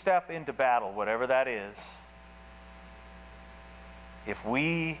 When we step into battle, whatever that is, if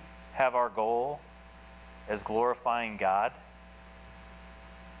we have our goal as glorifying God,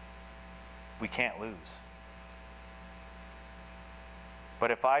 we can't lose. But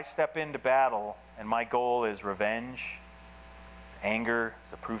if I step into battle and my goal is revenge, it's anger,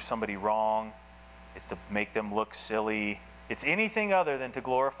 it's to prove somebody wrong, it's to make them look silly, it's anything other than to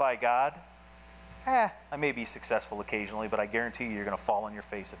glorify God, I may be successful occasionally, but I guarantee you're going to fall on your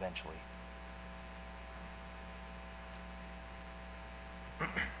face eventually.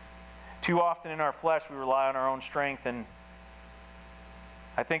 Too often in our flesh we rely on our own strength, and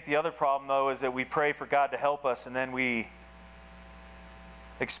I think the other problem, though, is that we pray for God to help us, and then we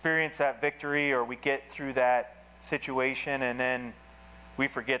experience that victory or we get through that situation, and then we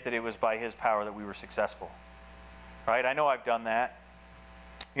forget that it was by his power that we were successful. Right? I know I've done that.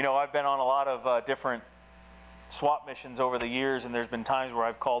 You know, I've been on a lot of different SWAT missions over the years, and there's been times where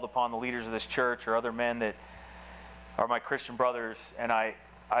I've called upon the leaders of this church or other men that are my Christian brothers, and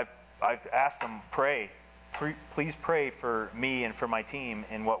I've asked them, please pray for me and for my team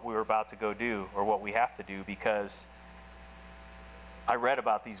in what we're about to go do or what we have to do, because I read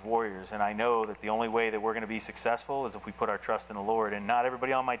about these warriors, and I know that the only way that we're going to be successful is if we put our trust in the Lord. And not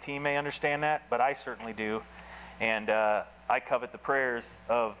everybody on my team may understand that, but I certainly do. And I covet the prayers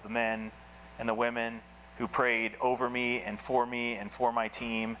of the men and the women who prayed over me and for my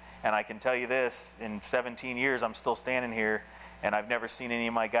team. And I can tell you this, in 17 years, I'm still standing here, and I've never seen any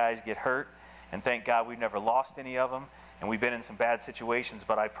of my guys get hurt. And thank God we've never lost any of them. And we've been in some bad situations,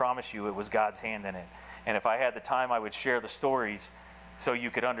 but I promise you it was God's hand in it. And if I had the time, I would share the stories so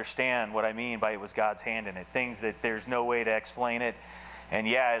you could understand what I mean by it was God's hand in it. Things that there's no way to explain it. And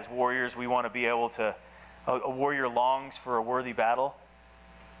yeah, as warriors, we want to be able to, a warrior longs for a worthy battle,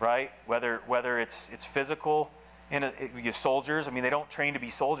 right? Whether it's physical, soldiers, I mean, they don't train to be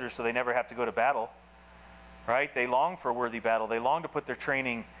soldiers, so they never have to go to battle, right? They long for a worthy battle. They long to put their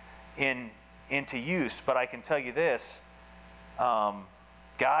training into use. But I can tell you this,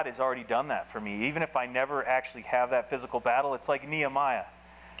 God has already done that for me. Even if I never actually have that physical battle, it's like Nehemiah,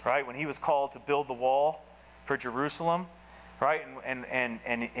 right? When he was called to build the wall for Jerusalem, right?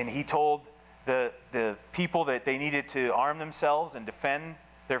 And he told the people that they needed to arm themselves and defend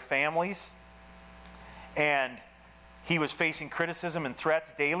their families. And he was facing criticism and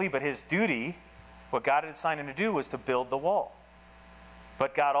threats daily, but his duty, what God had assigned him to do, was to build the wall.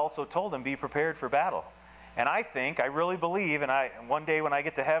 But God also told him, be prepared for battle. And I really believe, and one day when I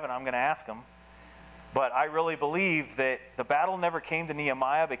get to heaven, I'm going to ask him, but I really believe that the battle never came to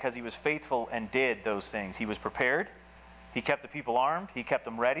Nehemiah because he was faithful and did those things. He was prepared. He kept the people armed. He kept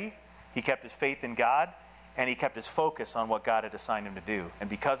them ready. He kept his faith in God, and he kept his focus on what God had assigned him to do. And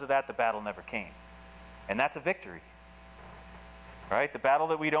because of that, the battle never came. And that's a victory, right? The battle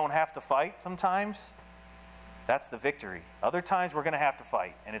that we don't have to fight sometimes, That's the victory. Other times we're going to have to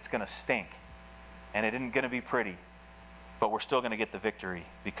fight, and it's going to stink, and it isn't going to be pretty, but we're still going to get the victory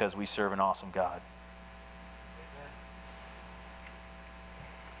because we serve an awesome God.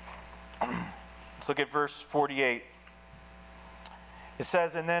 Let's look at verse 48. It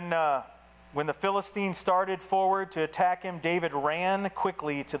says, and then when the Philistine started forward to attack him, David ran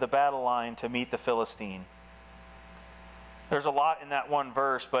quickly to the battle line to meet the Philistine. There's a lot in that one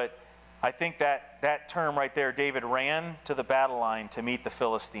verse, but I think that term right there, David ran to the battle line to meet the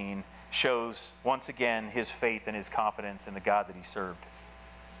Philistine, shows once again his faith and his confidence in the God that he served.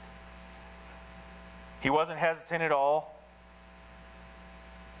 He wasn't hesitant at all.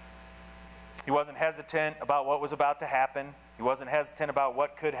 He wasn't hesitant about what was about to happen. He wasn't hesitant about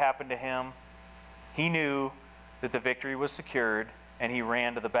what could happen to him. He knew that the victory was secured, and he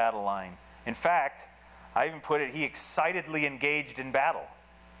ran to the battle line. In fact, I even put it, he excitedly engaged in battle,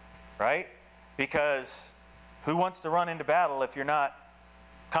 right? Because who wants to run into battle if you're not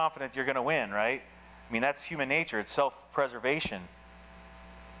confident you're going to win, right? I mean, that's human nature. It's self-preservation.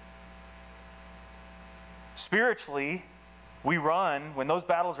 Spiritually, we run, when those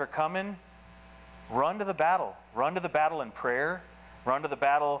battles are coming, run to the battle. Run to the battle in prayer. Run to the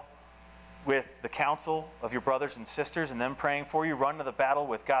battle with the counsel of your brothers and sisters and them praying for you. Run to the battle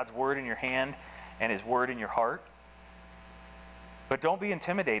with God's word in your hand and his word in your heart. But don't be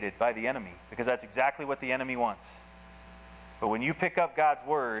intimidated by the enemy, because that's exactly what the enemy wants. But when you pick up God's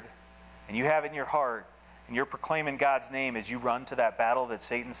word and you have it in your heart and you're proclaiming God's name as you run to that battle that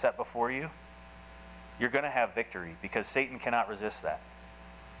Satan set before you, you're going to have victory, because Satan cannot resist that.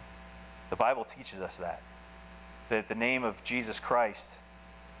 The Bible teaches us that the name of Jesus Christ,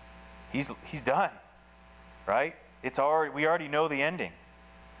 he's done, right? We already know the ending.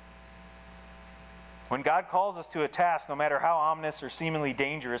 When God calls us to a task, no matter how ominous or seemingly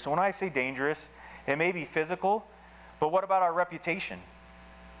dangerous, and when I say dangerous, it may be physical, but what about our reputation?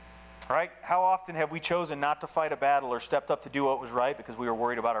 Right? How often have we chosen not to fight a battle or stepped up to do what was right because we were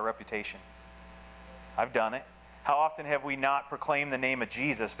worried about our reputation? I've done it. How often have we not proclaimed the name of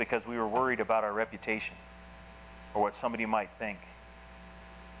Jesus because we were worried about our reputation or what somebody might think?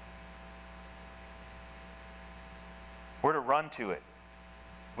 We're to run to it.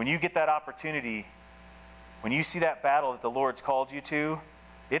 When you get that opportunity, when you see that battle that the Lord's called you to,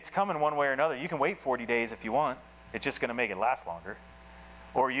 it's coming one way or another. You can wait 40 days if you want. It's just going to make it last longer.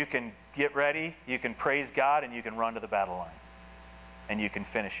 Or you can get ready, you can praise God, and you can run to the battle line. And you can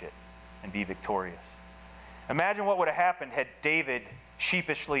finish it and be victorious. Imagine what would have happened had David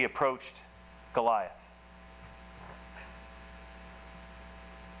sheepishly approached Goliath.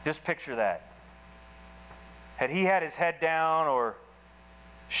 Just picture that. Had he had his head down or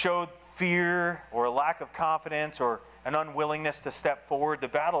showed fear or a lack of confidence or an unwillingness to step forward, the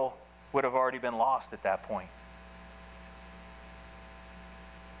battle would have already been lost at that point.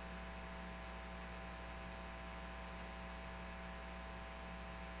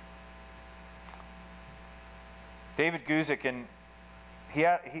 David Guzik, and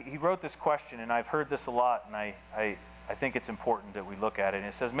he wrote this question, and I've heard this a lot, and I think it's important that we look at it. And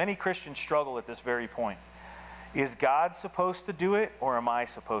it says, many Christians struggle at this very point. Is God supposed to do it, or am I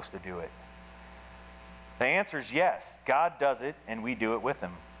supposed to do it? The answer is yes. God does it, and we do it with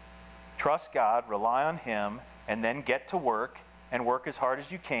him. Trust God, rely on him, and then get to work, and work as hard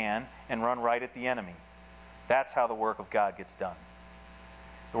as you can, and run right at the enemy. That's how the work of God gets done.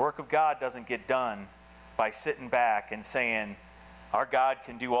 The work of God doesn't get done by sitting back and saying, our God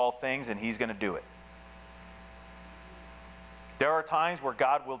can do all things, and he's going to do it. There are times where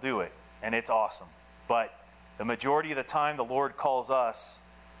God will do it, and it's awesome. But the majority of the time, the Lord calls us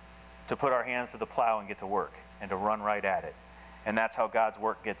to put our hands to the plow and get to work and to run right at it. And that's how God's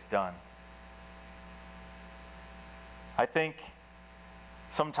work gets done. I think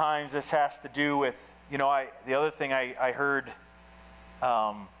sometimes this has to do with, the other thing I heard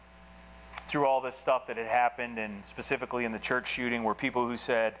through all this stuff that had happened, and specifically in the church shooting, were people who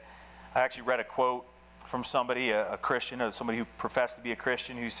said, I actually read a quote from somebody, a Christian, or somebody who professed to be a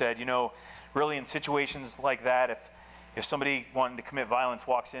Christian, who said, really in situations like that, if somebody wanting to commit violence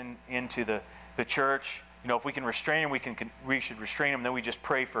walks into the church, if we can restrain him, we should restrain him. Then we just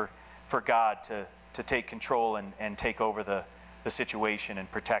pray for God to take control and take over the situation and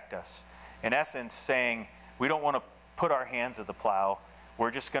protect us. In essence, saying we don't want to put our hands to the plow. We're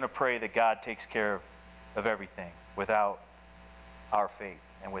just going to pray that God takes care of everything without our faith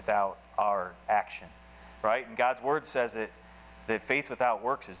and without our action, right? And God's word says that faith without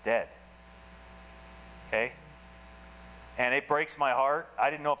works is dead. Okay? And it breaks my heart.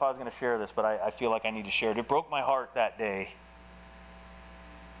 I didn't know if I was going to share this, but I feel like I need to share it. It broke my heart that day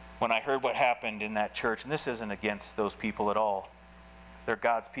when I heard what happened in that church, and this isn't against those people at all. They're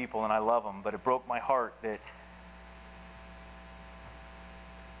God's people, and I love them, but it broke my heart that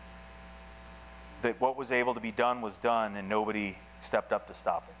what was able to be done was done, and nobody stepped up to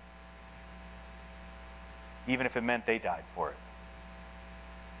stop it. Even if it meant they died for it.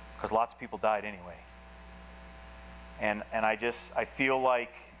 Because lots of people died anyway. And I feel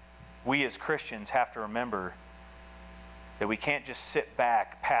like we as Christians have to remember that we can't just sit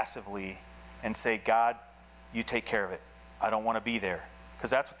back passively and say, God, you take care of it. I don't want to be there.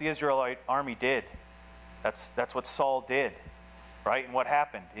 Because that's what the Israelite army did. That's what Saul did. Right? And what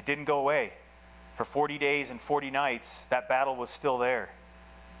happened? It didn't go away. For 40 days and 40 nights, that battle was still there.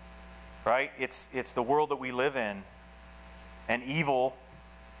 Right? It's the world that we live in. And evil,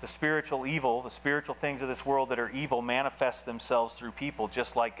 the spiritual things of this world that are evil manifest themselves through people,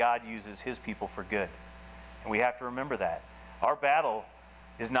 just like God uses his people for good. And we have to remember that. Our battle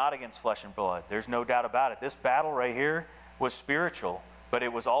is not against flesh and blood. There's no doubt about it. This battle right here was spiritual, but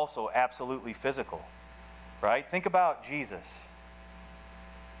it was also absolutely physical. Right? Think about Jesus.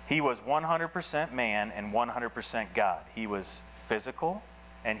 He was 100% man and 100% God. He was physical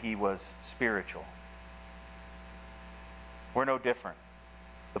and he was spiritual. We're no different.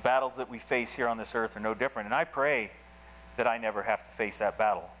 The battles that we face here on this earth are no different. And I pray that I never have to face that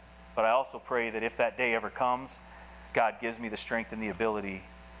battle. But I also pray that if that day ever comes, God gives me the strength and the ability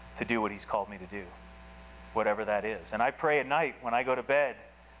to do what he's called me to do, whatever that is. And I pray at night when I go to bed,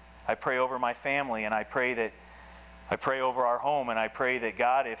 I pray over my family, and I pray over our home, and I pray that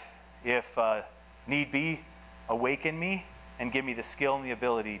God, if need be, awaken me and give me the skill and the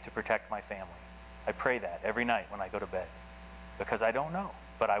ability to protect my family. I pray that every night when I go to bed, because I don't know,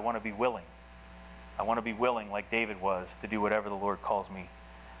 but I want to be willing. I want to be willing, like David was, to do whatever the Lord calls me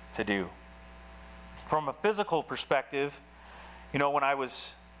to do. From a physical perspective, when I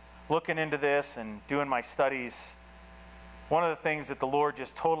was looking into this and doing my studies, one of the things that the Lord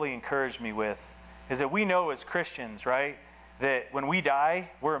just totally encouraged me with is that we know as Christians, right, that when we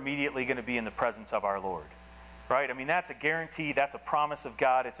die, we're immediately going to be in the presence of our Lord, right? I mean, that's a guarantee. That's a promise of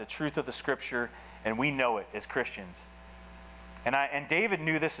God. It's a truth of the Scripture, and we know it as Christians. And David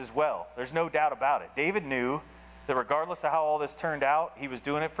knew this as well. There's no doubt about it. David knew that regardless of how all this turned out, he was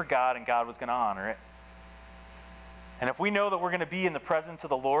doing it for God, and God was going to honor it. And if we know that we're going to be in the presence of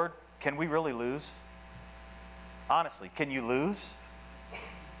the Lord, can we really lose? Honestly, can you lose?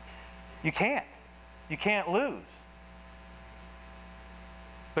 You can't. You can't lose.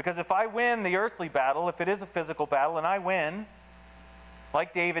 Because if I win the earthly battle, if it is a physical battle, and I win,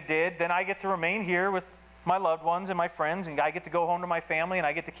 like David did, then I get to remain here with my loved ones and my friends, and I get to go home to my family, and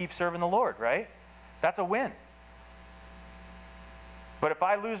I get to keep serving the Lord, right? That's a win. But if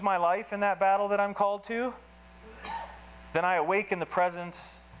I lose my life in that battle that I'm called to, then I awake in the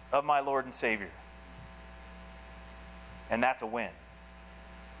presence of my Lord and Savior. And that's a win.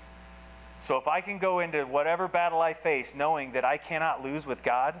 So if I can go into whatever battle I face knowing that I cannot lose with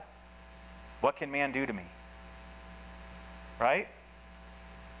God, what can man do to me? Right?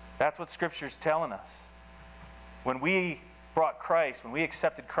 That's what Scripture's telling us. When we brought Christ, when we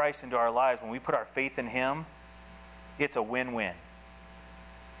accepted Christ into our lives, when we put our faith in Him, it's a win-win.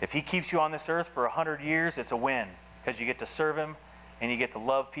 If He keeps you on this earth for 100 years, it's a win, because you get to serve Him, and you get to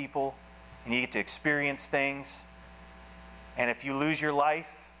love people, and you get to experience things. And if you lose your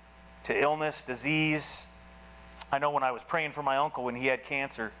life to illness, disease, I know when I was praying for my uncle when he had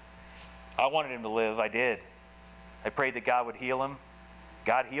cancer, I wanted him to live. I did. I prayed that God would heal him.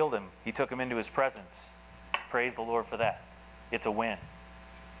 God healed him. He took him into His presence. Praise the Lord for that. It's a win.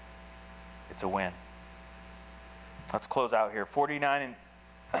 It's a win. Let's close out here. 49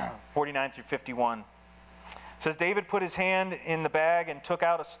 through 51. It says, David put his hand in the bag and took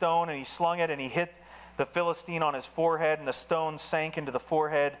out a stone, and he slung it, and he hit the Philistine on his forehead, and the stone sank into the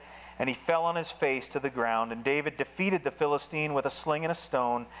forehead, and he fell on his face to the ground. And David defeated the Philistine with a sling and a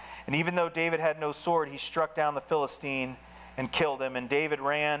stone. And even though David had no sword, he struck down the Philistine and killed him. And David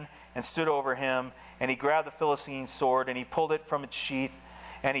ran and stood over him, and he grabbed the Philistine's sword, and he pulled it from its sheath,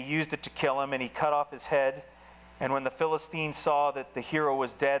 and he used it to kill him, and he cut off his head. And when the Philistines saw that the hero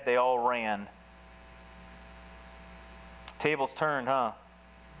was dead, they all ran. Tables turned, huh?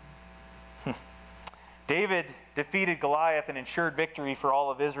 David defeated Goliath and ensured victory for all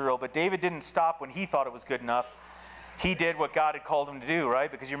of Israel, but David didn't stop when he thought it was good enough. He did what God had called him to do, right?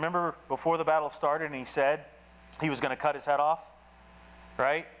 Because you remember before the battle started and he said he was going to cut his head off,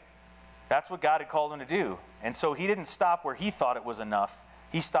 right? That's what God had called him to do. And so he didn't stop where he thought it was enough.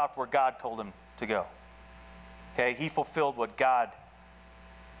 He stopped where God told him to go. Okay? He fulfilled what God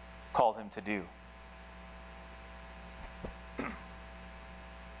called him to do.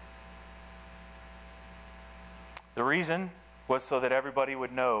 The reason was so that everybody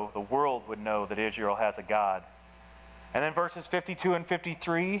would know, the world would know that Israel has a God. And then verses 52 and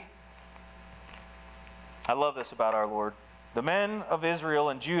 53, I love this about our Lord. The men of Israel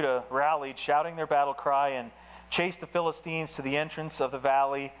and Judah rallied, shouting their battle cry, and chased the Philistines to the entrance of the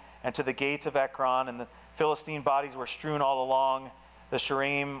valley and to the gates of Ekron. And the Philistine bodies were strewn all along the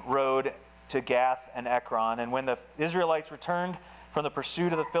Shaaraim road to Gath and Ekron. And when the Israelites returned from the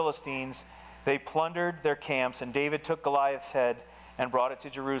pursuit of the Philistines, they plundered their camps, and David took Goliath's head and brought it to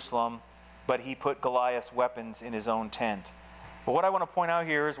Jerusalem, but he put Goliath's weapons in his own tent. But what I want to point out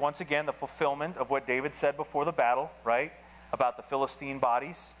here is, once again, the fulfillment of what David said before the battle, right, about the Philistine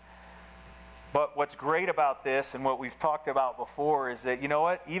bodies. But what's great about this, and what we've talked about before, is that, you know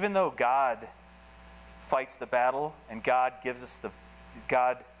what, even though God fights the battle and God gives us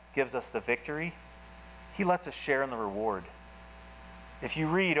the victory, he lets us share in the reward. If you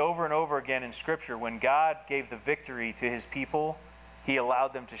read over and over again in Scripture, when God gave the victory to his people, he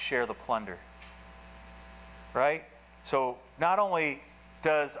allowed them to share the plunder. Right? So not only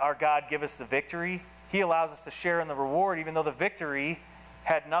does our God give us the victory, he allows us to share in the reward, even though the victory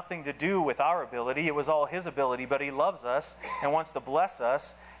had nothing to do with our ability. It was all his ability, but he loves us and wants to bless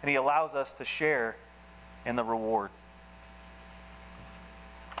us, and he allows us to share in the reward.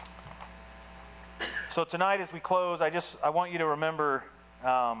 So tonight, as we close, I want you to remember,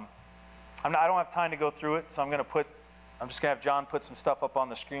 I don't have time to go through it, so I'm just going to have John put some stuff up on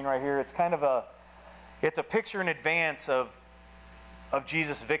the screen right here. It's kind of it's a picture in advance of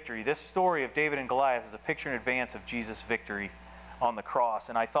Jesus' victory. This story of David and Goliath is a picture in advance of Jesus' victory on the cross.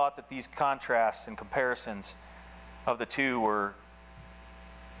 And I thought that these contrasts and comparisons of the two were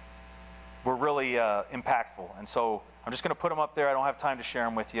really impactful. And so I'm just going to put them up there. I don't have time to share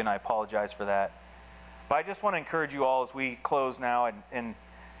them with you, and I apologize for that. But I just want to encourage you all as we close now, and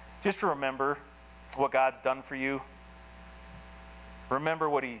just to remember what God's done for you. Remember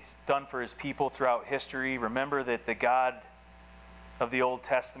what he's done for his people throughout history. Remember that the God of the Old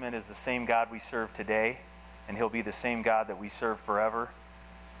Testament is the same God we serve today, and he'll be the same God that we serve forever.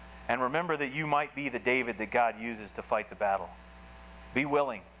 And remember that you might be the David that God uses to fight the battle. Be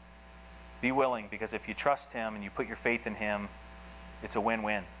willing. Be willing, because if you trust him and you put your faith in him, it's a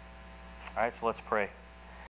win-win. All right, so let's pray.